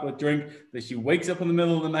iced chocolate drink that she wakes up in the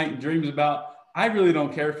middle of the night and dreams about. I really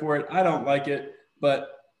don't care for it. I don't like it,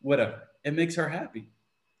 but whatever. It makes her happy.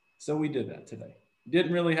 So we did that today.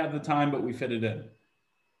 Didn't really have the time, but we fit it in.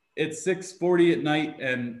 It's 6:40 at night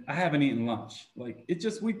and I haven't eaten lunch. Like it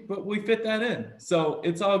just, but we fit that in. So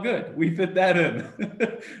it's all good. We fit that in.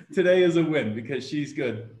 Today is a win because she's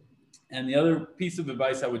good. And the other piece of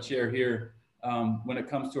advice I would share here when it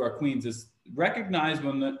comes to our queens is recognize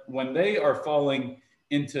when they are falling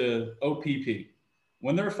into OPP,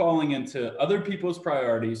 when they're falling into other people's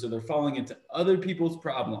priorities or they're falling into other people's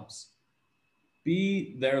problems,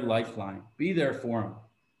 be their lifeline, be there for them.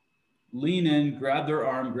 Lean in, grab their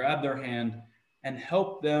arm, grab their hand, and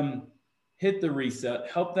help them hit the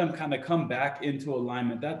reset, help them kind of come back into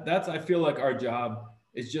alignment. That's, I feel like our job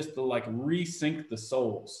is just to like resync the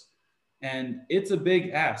souls. And it's a big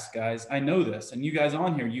ask, guys. I know this. And you guys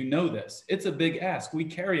on here, you know this. It's a big ask. We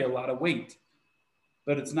carry a lot of weight,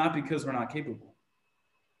 but it's not because we're not capable,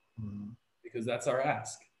 because that's our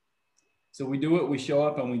ask. So we do it, we show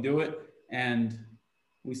up and we do it, and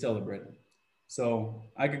we celebrate it. So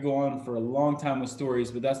I could go on for a long time with stories,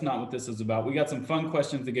 but that's not what this is about. We got some fun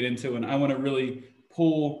questions to get into, and I want to really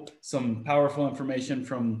pull some powerful information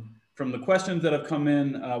from the questions that have come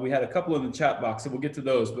in. We had a couple in the chat box, so we'll get to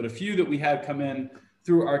those, but a few that we had come in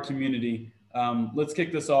through our community. Let's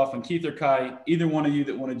kick this off, and Keith or Kai, either one of you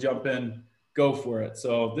that want to jump in, go for it.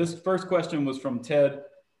 So this first question was from Ted,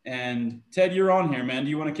 and Ted, you're on here, man. Do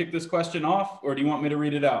you want to kick this question off, or do you want me to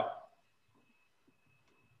read it out?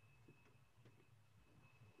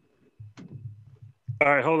 All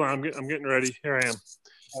right, hold on. I'm getting ready. Here I am.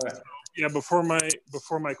 All right. Yeah, before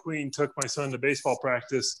my queen took my son to baseball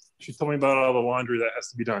practice, she told me about all the laundry that has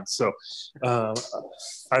to be done. So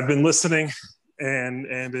I've been listening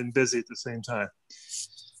and been busy at the same time.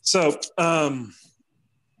 So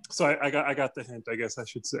I got the hint, I guess I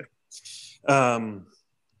should say. So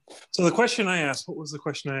the question I asked, what was the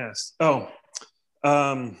question I asked? Oh,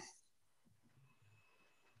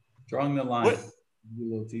 drawing the line.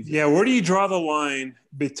 Yeah, where do you draw the line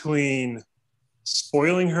between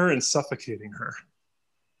spoiling her and suffocating her?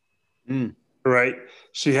 Right?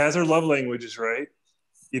 She has her love languages, right?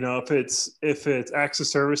 You know, if it's acts of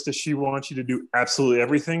service, does she want you to do absolutely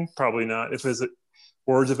everything? Probably not. If it's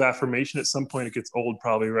words of affirmation, at some point it gets old,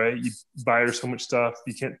 probably, right? You buy her so much stuff,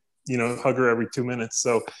 you can't, hug her every 2 minutes.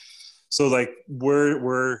 So like, where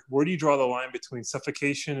do you draw the line between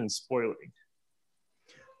suffocation and spoiling?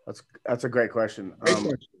 That's a great question.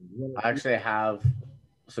 I actually have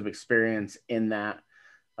some experience in that,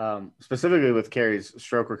 specifically with Carrie's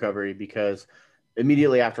stroke recovery, because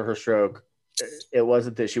immediately after her stroke, it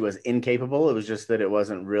wasn't that she was incapable. It was just that it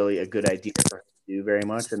wasn't really a good idea for her to do very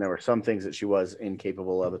much. And there were some things that she was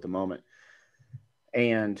incapable of at the moment.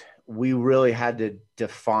 And we really had to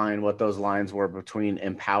define what those lines were between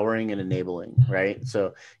empowering and enabling, right?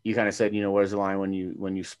 So you kind of said, where's the line when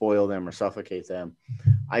you spoil them or suffocate them?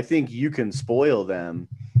 I think you can spoil them.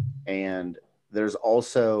 And there's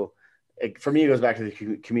also, for me, it goes back to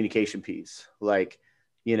the communication piece. Like,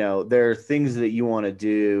 there are things that you want to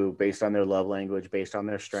do based on their love language, based on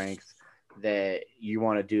their strength, that you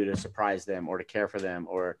want to do to surprise them or to care for them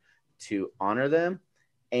or to honor them.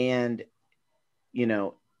 And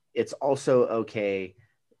it's also okay,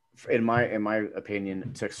 in my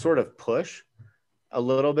opinion, to sort of push a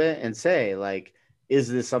little bit and say, like, is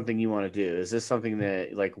this something you want to do? Is this something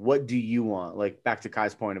that, like, what do you want? Like, back to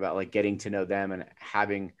Kai's point about like getting to know them and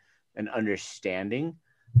having an understanding.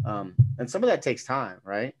 And some of that takes time,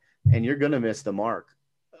 right? And you're going to miss the mark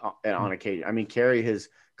on occasion. I mean, Carrie has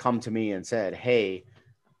come to me and said, hey,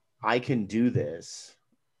 I can do this,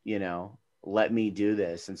 let me do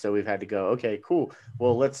this. And so we've had to go, okay, cool.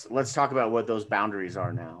 Well, let's talk about what those boundaries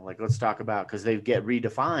are now. Like, let's talk about, because they get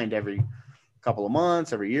redefined every couple of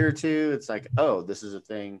months, every year or two. It's like, oh, this is a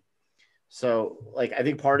thing. So like, I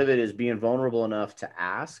think part of it is being vulnerable enough to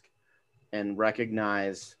ask and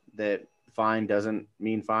recognize that fine doesn't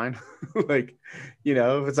mean fine. Like,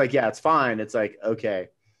 if it's like, yeah, it's fine. It's like, okay,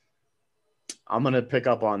 I'm going to pick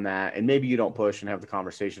up on that. And maybe you don't push and have the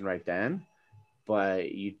conversation right then,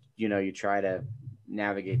 but you try to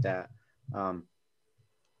navigate that.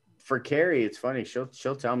 For Carrie, it's funny.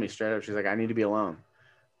 She'll tell me straight up. She's like, I need to be alone.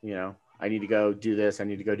 I need to go do this. I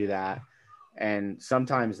need to go do that. And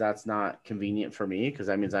sometimes that's not convenient for me, because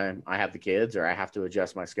that means I have the kids, or I have to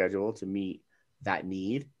adjust my schedule to meet that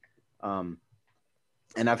need. And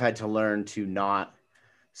I've had to learn to not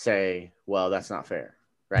say, well, that's not fair.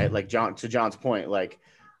 Right. Like to John's point, like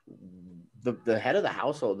the head of the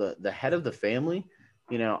household, the head of the family,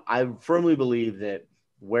 I firmly believe that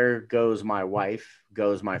where goes my wife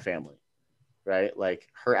goes my family, right? Like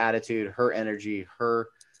her attitude, her energy, her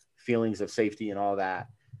feelings of safety and all that.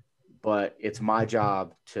 But it's my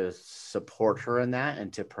job to support her in that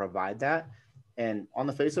and to provide that. And on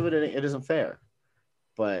the face of it, it isn't fair,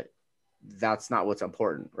 but that's not what's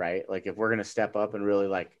important, right? Like if we're going to step up and really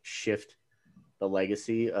like shift the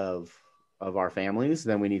legacy of our families,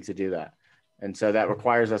 then we need to do that. And so that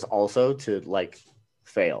requires us also to like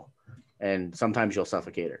fail. And sometimes you'll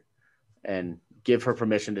suffocate her and give her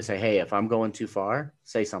permission to say, hey, if I'm going too far,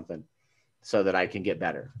 say something so that I can get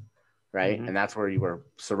better. Right. Mm-hmm. And that's where you were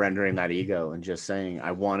surrendering that ego and just saying,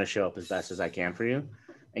 I want to show up as best as I can for you,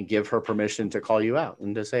 and give her permission to call you out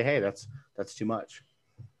and to say, hey, that's too much.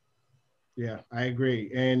 Yeah, I agree.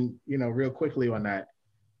 And, you know, real quickly on that,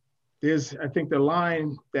 I think the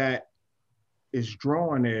line that is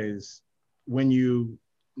drawn is when you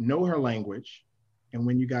know her language and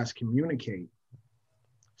when you guys communicate.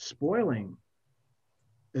 Spoiling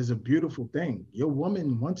is a beautiful thing. Your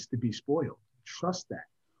woman wants to be spoiled. Trust that.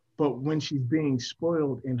 But when she's being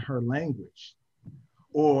spoiled in her language,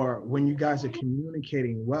 or when you guys are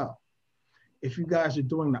communicating well, if you guys are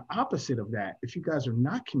doing the opposite of that, if you guys are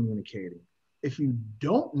not communicating, if you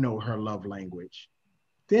don't know her love language,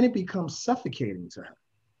 then it becomes suffocating to her.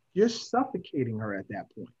 You're suffocating her at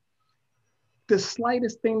that point. The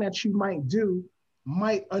slightest thing that you might do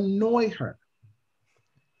might annoy her.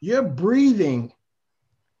 Your breathing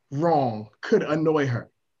wrong could annoy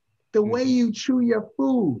her. The way you chew your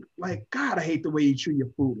food, like, God, I hate the way you chew your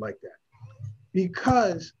food like that.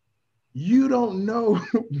 Because you don't know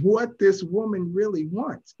what this woman really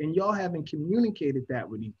wants, and y'all haven't communicated that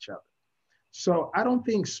with each other. So I don't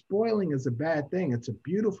think spoiling is a bad thing. It's a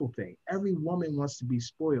beautiful thing. Every woman wants to be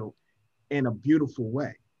spoiled in a beautiful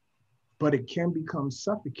way, but it can become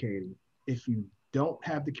suffocating if you don't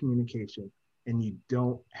have the communication and you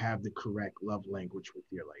don't have the correct love language with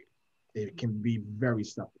your lady. It can be very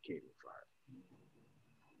suffocating for her.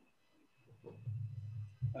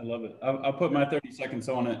 I love it. I'll put my 30 seconds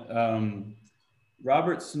on it.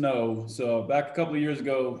 Robert Snow. So back a couple of years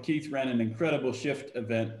ago, Keith ran an incredible shift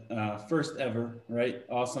event, first ever, right?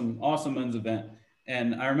 Awesome men's event.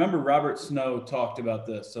 And I remember Robert Snow talked about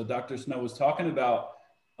this. So Dr. Snow was talking about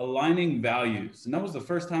aligning values. And that was the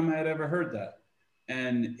first time I had ever heard that.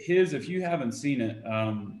 And if you haven't seen it,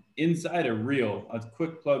 inside of Reel, a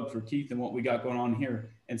quick plug for Keith and what we got going on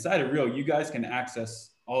here. Inside of Reel, you guys can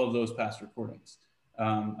access all of those past recordings.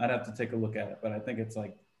 I'd have to take a look at it, but I think it's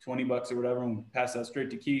like $20 or whatever, and we'll pass that straight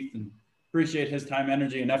to Keith, and appreciate his time,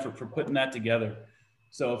 energy, and effort for putting that together.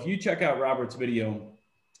 So if you check out Robert's video,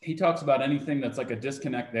 he talks about anything that's like a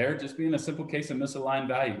disconnect there, just being a simple case of misaligned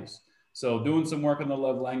values. So doing some work on the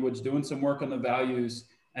love language, doing some work on the values,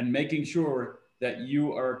 and making sure that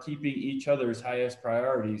you are keeping each other's highest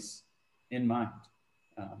priorities in mind.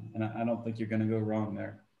 And I don't think you're gonna go wrong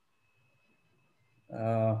there.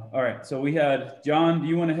 All right, so we had, John, do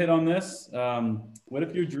you wanna hit on this? What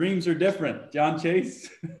if your dreams are different? John Chase?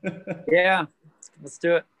 Yeah, let's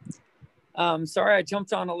do it. Sorry, I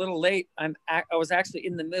jumped on a little late. I was actually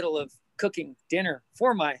in the middle of cooking dinner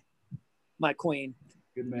for my queen.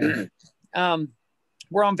 Good man.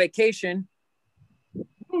 We're on vacation,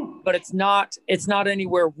 but it's not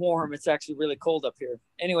anywhere warm. It's actually really cold up here.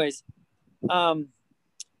 Anyways,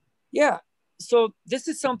 yeah. So this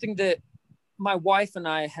is something that my wife and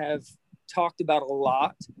I have talked about a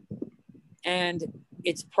lot, and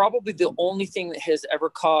it's probably the only thing that has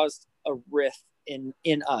ever caused a rift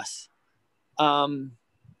in us. And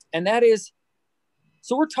that is,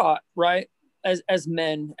 so we're taught, right, as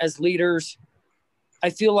men, as leaders,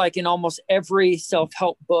 I feel like in almost every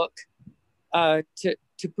self-help book,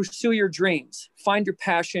 to pursue your dreams, find your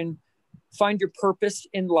passion, find your purpose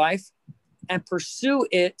in life, and pursue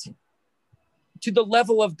it to the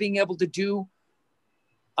level of being able to do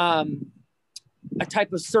a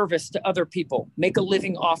type of service to other people, make a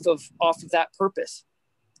living off of that purpose.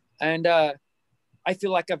 And I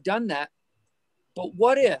feel like I've done that. But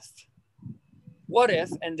what if,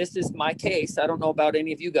 and this is my case, I don't know about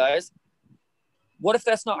any of you guys, what if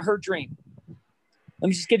that's not her dream? Let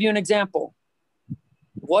me just give you an example.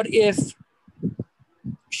 What if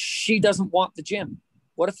she doesn't want the gym?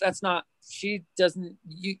 What if that's not, she just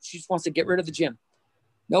wants to get rid of the gym.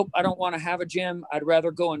 Nope, I don't want to have a gym. I'd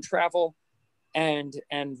rather go and travel and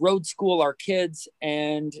road school our kids.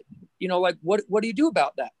 And, you know, like, what do you do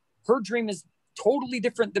about that? Her dream is totally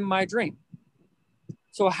different than my dream.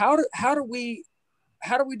 So what do we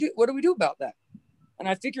do about that? And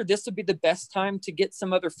I figured this would be the best time to get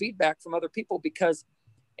some other feedback from other people, because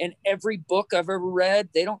in every book I've ever read,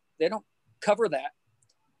 they don't cover that.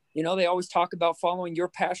 You know, they always talk about following your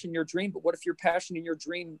passion, your dream, but what if your passion and your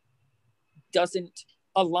dream doesn't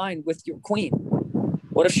align with your queen?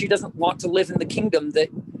 What if she doesn't want to live in the kingdom that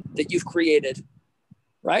you've created,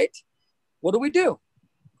 right? What do we do?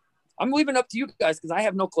 I'm leaving it up to you guys because I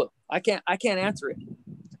have no clue. I can't answer it.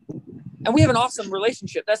 And we have an awesome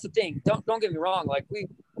relationship. That's the thing. Don't get me wrong. Like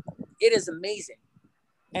it is amazing.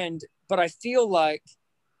 But I feel like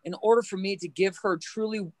in order for me to give her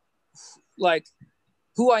truly like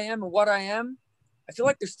who I am and what I am, I feel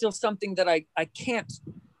like there's still something that I can't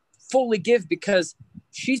fully give because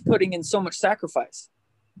she's putting in so much sacrifice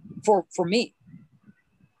for me.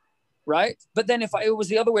 Right. But then if it was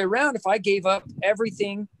the other way around, if I gave up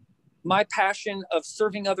everything, my passion of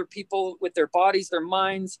serving other people with their bodies, their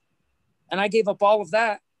minds, and I gave up all of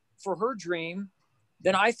that for her dream,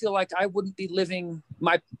 then I feel like I wouldn't be living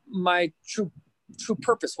my true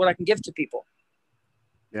purpose, what I can give to people.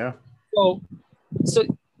 Yeah. So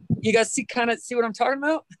you guys see what I'm talking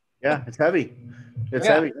about? Yeah, it's heavy. It's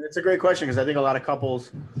heavy. It's a great question because I think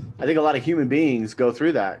a lot of human beings go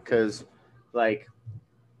through that because, like,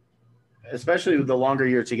 especially the longer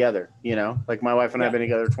you're together, you know, like my wife and I have been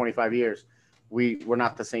together 25 years. We're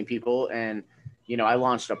not the same people. And, you know, I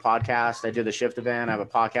launched a podcast. I did the Shift event. I have a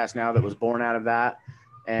podcast now that was born out of that.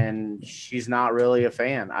 And she's not really a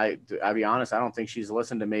fan. I'll be honest. I don't think she's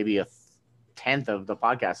listened to maybe a 10th of the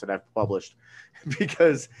podcasts that I've published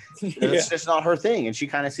because it's just not her thing. And she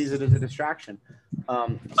kind of sees it as a distraction. So I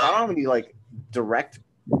don't have any like direct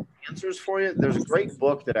answers for you. There's a great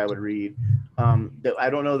book that I would read that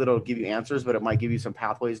I don't know that it'll give you answers, but it might give you some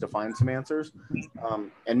pathways to find some answers.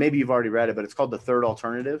 And maybe you've already read it, but it's called The Third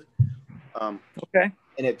Alternative. Okay.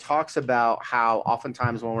 And it talks about how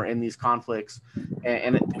oftentimes when we're in these conflicts,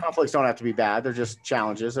 and conflicts don't have to be bad. They're just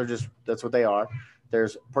challenges. That's what they are.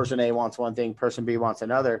 There's person A wants one thing, person B wants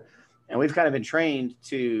another. And we've kind of been trained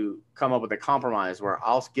to come up with a compromise where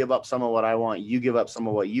I'll give up some of what I want, you give up some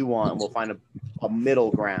of what you want, and we'll find a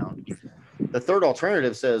middle ground. The third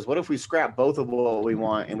alternative says, what if we scrap both of what we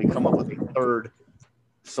want and we come up with a third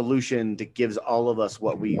solution that gives all of us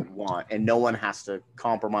what we want and no one has to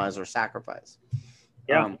compromise or sacrifice?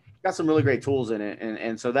 Yeah. Got some really great tools in it.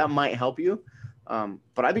 And so that might help you.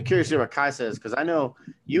 But I'd be curious to hear what Kai says, because I know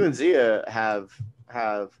you and Zia have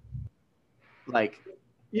like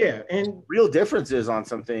and real differences on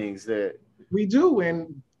some things that we do.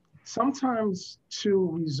 And sometimes to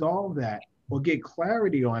resolve that or get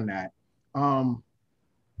clarity on that,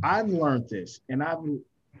 I've learned this, and I've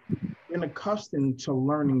been accustomed to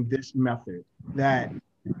learning this method, that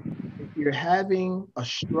if you're having a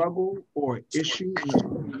struggle or issue in a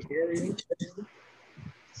certain area,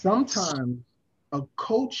 sometimes a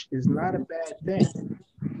coach is not a bad thing.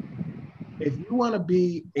 If you want to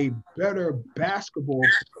be a better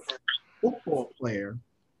football player,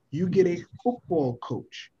 you get a football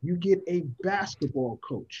coach. You get a basketball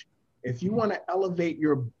coach. If you want to elevate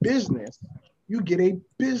your business, you get a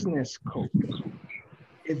business coach.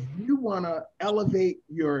 If you want to elevate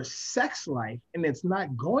your sex life and it's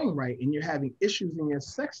not going right and you're having issues in your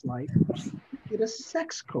sex life, you get a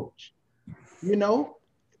sex coach. You know,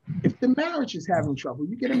 if the marriage is having trouble,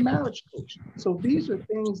 you get a marriage coach. So these are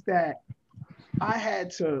things that I had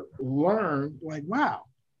to learn, like, wow,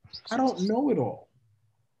 I don't know it all.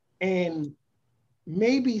 And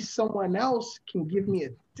maybe someone else can give me a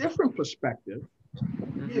different perspective,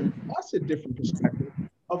 give us a different perspective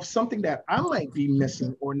of something that I might be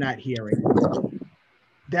missing or not hearing,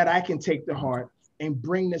 that I can take to heart and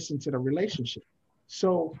bring this into the relationship.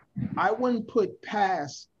 So I wouldn't put it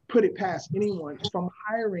past anyone from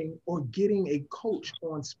hiring or getting a coach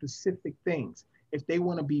on specific things. If they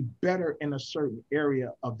want to be better in a certain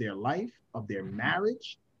area of their life, of their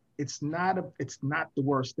marriage, it's not the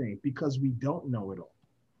worst thing, because we don't know it all.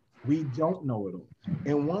 We don't know it all.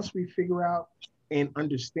 And once we figure out and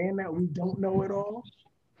understand that we don't know it all,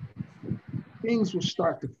 things will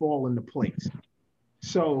start to fall into place.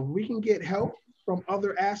 So we can get help from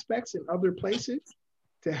other aspects and other places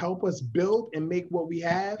to help us build and make what we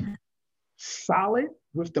have solid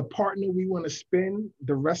with the partner we want to spend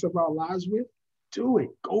the rest of our lives with. Do it.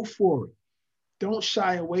 Go for it. Don't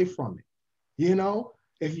shy away from it. You know,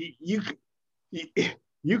 if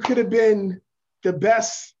you could have been the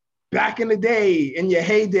best back in the day, in your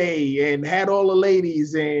heyday, and had all the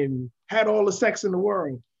ladies and had all the sex in the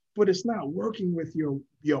world, but it's not working with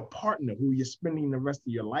your partner who you're spending the rest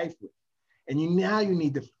of your life with. And now you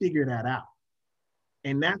need to figure that out.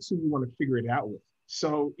 And that's who you want to figure it out with.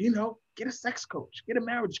 So, you know, get a sex coach, get a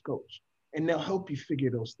marriage coach, and they'll help you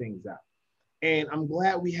figure those things out. And I'm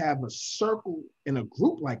glad we have a circle in a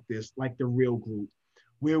group like this, like the Real Group,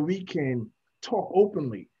 where we can talk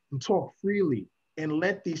openly and talk freely and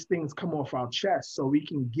let these things come off our chest so we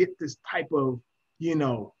can get this type of, you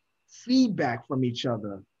know, feedback from each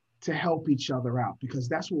other to help each other out, because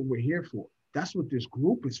that's what we're here for. That's what this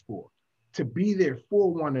group is for. to be there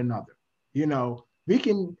for one another. You know,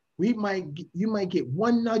 you might get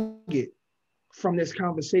one nugget from this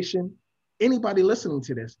conversation, anybody listening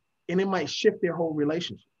to this, and it might shift their whole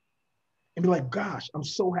relationship. And be like, gosh, I'm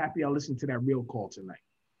so happy I listened to that real call tonight.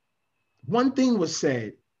 One thing was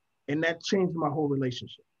said, and that changed my whole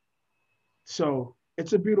relationship. So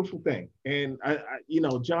it's a beautiful thing. And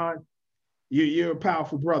John, you're a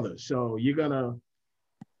powerful brother. So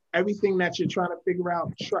everything that you're trying to figure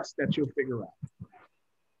out, trust that you'll figure out.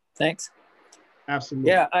 Thanks. Absolutely.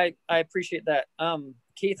 Yeah, I appreciate that.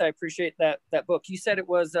 Keith, I appreciate that book. You said it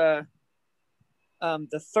was the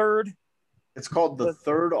third. It's called The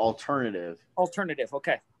Third Alternative. Alternative.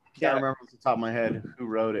 Okay. Can't remember off the top of my head who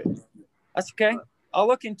wrote it. That's okay. I'll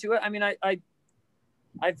look into it. I mean, I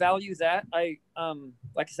value that. Like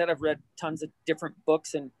I said, I've read tons of different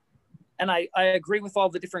books and I agree with all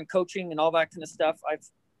the different coaching and all that kind of stuff.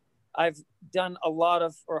 I've done a lot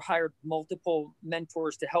of, or hired multiple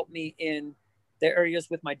mentors to help me in the areas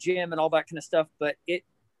with my gym and all that kind of stuff. But it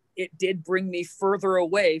did bring me further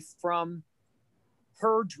away from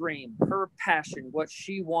her dream, her passion, what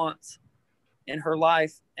she wants in her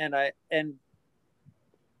life.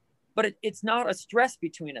 But it's not a stress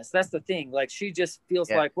between us. That's the thing. Like, she just feels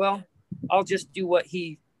like, well, I'll just do what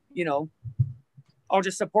he, I'll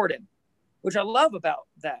just support him, which I love about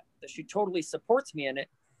that she totally supports me in it.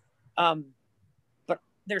 But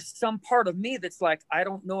there's some part of me that's like, I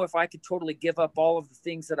don't know if I could totally give up all of the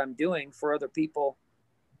things that I'm doing for other people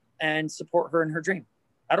and support her in her dream.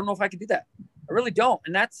 I don't know if I could do that. I really don't.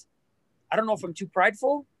 And I don't know if I'm too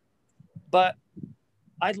prideful, but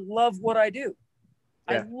I love what I do.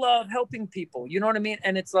 Yeah. I love helping people. You know what I mean?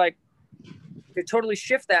 And it's like, to totally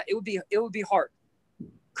shift that, it would be hard.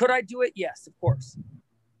 Could I do it? Yes, of course.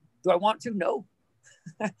 Do I want to? No.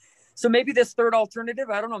 So maybe this third alternative,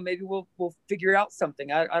 I don't know. Maybe we'll figure out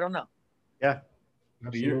something. I don't know. Yeah.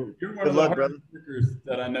 You're one of the hardest workers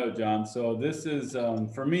that I know, John. So this is,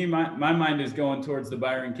 for me, my mind is going towards the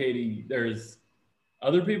Byron Katie. There's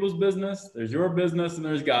other people's business, there's your business, and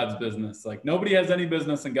there's God's business. Like, nobody has any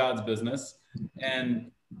business in God's business. And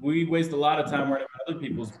we waste a lot of time worrying about other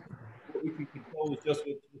people's. What we can control is just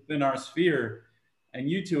within our sphere. And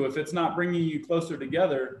you two, if it's not bringing you closer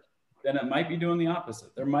together, then it might be doing the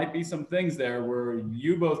opposite. There might be some things there where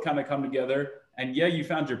you both kind of come together and you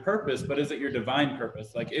found your purpose, but is it your divine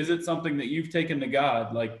purpose? Like, is it something that you've taken to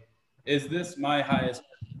God? Like, is this my highest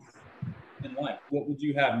purpose in life? What would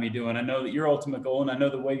you have me doing? I know that your ultimate goal, and I know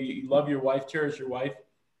the way you love your wife, cherish your wife,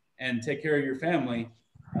 and take care of your family.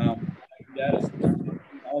 That is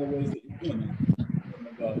all the ways that you're doing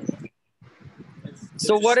that.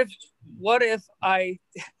 So what if I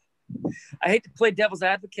hate to play devil's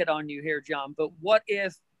advocate on you here, John, but what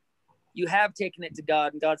if you have taken it to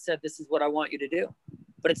God and God said, this is what I want you to do,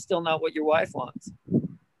 but it's still not what your wife wants?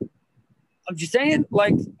 I'm just saying,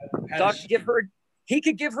 like, God could he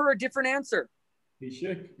could give her a different answer. He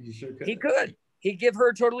sure could. He could. He'd give her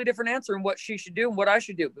a totally different answer in what she should do and what I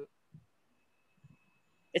should do.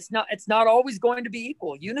 It's not always going to be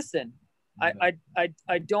equal, unison. Yeah. I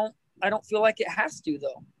don't feel like it has to,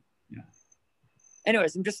 though. Yeah.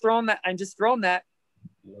 Anyways, I'm just throwing that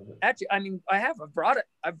at you. I mean, I've brought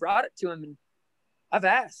it to him, and I've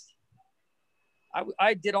asked.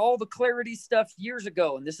 I did all the clarity stuff years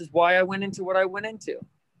ago, and this is why I went into what I went into,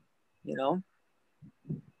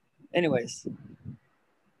 anyways.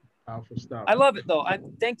 Powerful stuff. I love it, though. I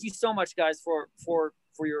thank you so much, guys, for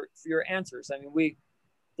your answers. I mean,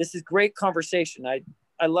 this is great conversation. I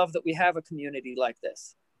love that we have a community like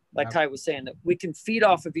this. Like Ty was saying, that we can feed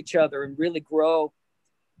off of each other and really grow.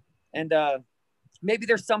 And maybe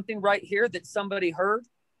there's something right here that somebody heard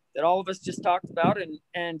that all of us just talked about,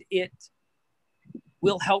 and it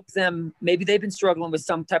will help them. Maybe they've been struggling with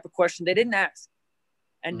some type of question they didn't ask,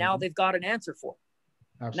 and now they've got an answer for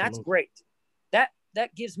it. And that's great.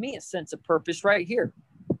 That gives me a sense of purpose right here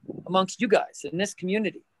amongst you guys in this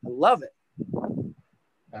community. I love it.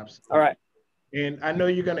 Absolutely. All right. And I know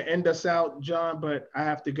you're going to end us out, John, but I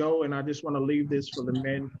have to go, and I just want to leave this for the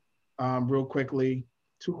men real quickly.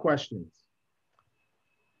 2 questions.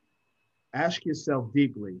 Ask yourself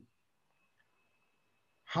deeply,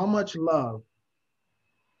 how much love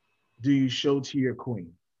do you show to your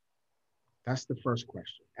queen? That's the first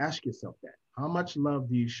question. Ask yourself that. How much love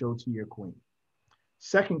do you show to your queen?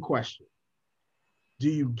 Second question, do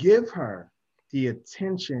you give her the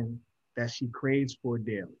attention that she craves for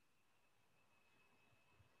daily?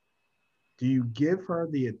 Do you give her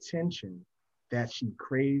the attention that she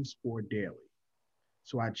craves for daily?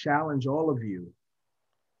 So I challenge all of you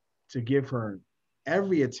to give her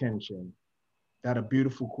every attention that a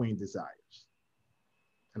beautiful queen desires.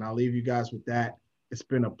 And I'll leave you guys with that. It's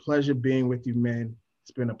been a pleasure being with you, men.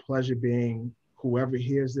 It's been a pleasure being whoever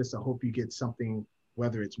hears this. I hope you get something,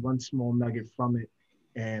 whether it's one small nugget from it.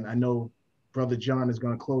 And I know Brother John is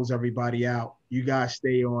going to close everybody out. You guys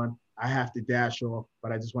stay on. I have to dash off,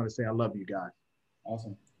 but I just want to say I love you guys.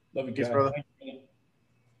 Awesome. Love you Yes, guys. brother.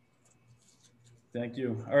 Thank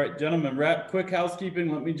you. All right, gentlemen, quick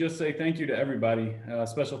housekeeping. Let me just say thank you to everybody.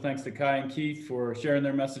 Special thanks to Kai and Keith for sharing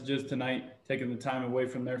their messages tonight, taking the time away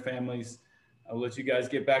from their families. I'll let you guys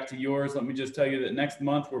get back to yours. Let me just tell you that next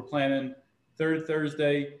month we're planning third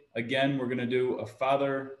Thursday. Again, we're going to do a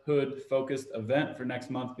fatherhood focused event for next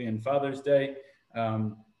month being Father's Day.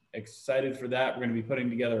 Excited for that. We're going to be putting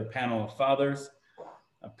together a panel of fathers,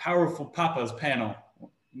 a powerful papas panel,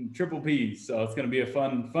 triple P's. So it's going to be a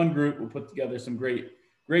fun group. We'll put together some great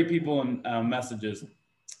people and messages.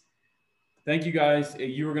 Thank you guys.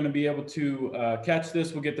 You are going to be able to catch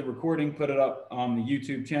this. We'll get the recording, put it up on the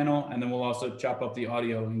YouTube channel, and then we'll also chop up the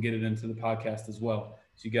audio and get it into the podcast as well.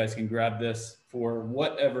 So you guys can grab this for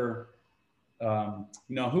whatever,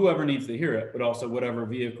 whoever needs to hear it, but also whatever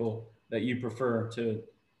vehicle that you prefer to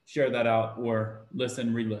share that out or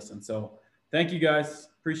listen, re-listen. So thank you guys.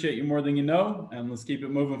 Appreciate you more than you know, and let's keep it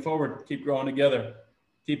moving forward. Keep growing together.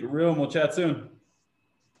 Keep it real, and we'll chat soon.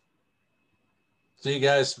 See you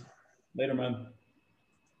guys. Later, man.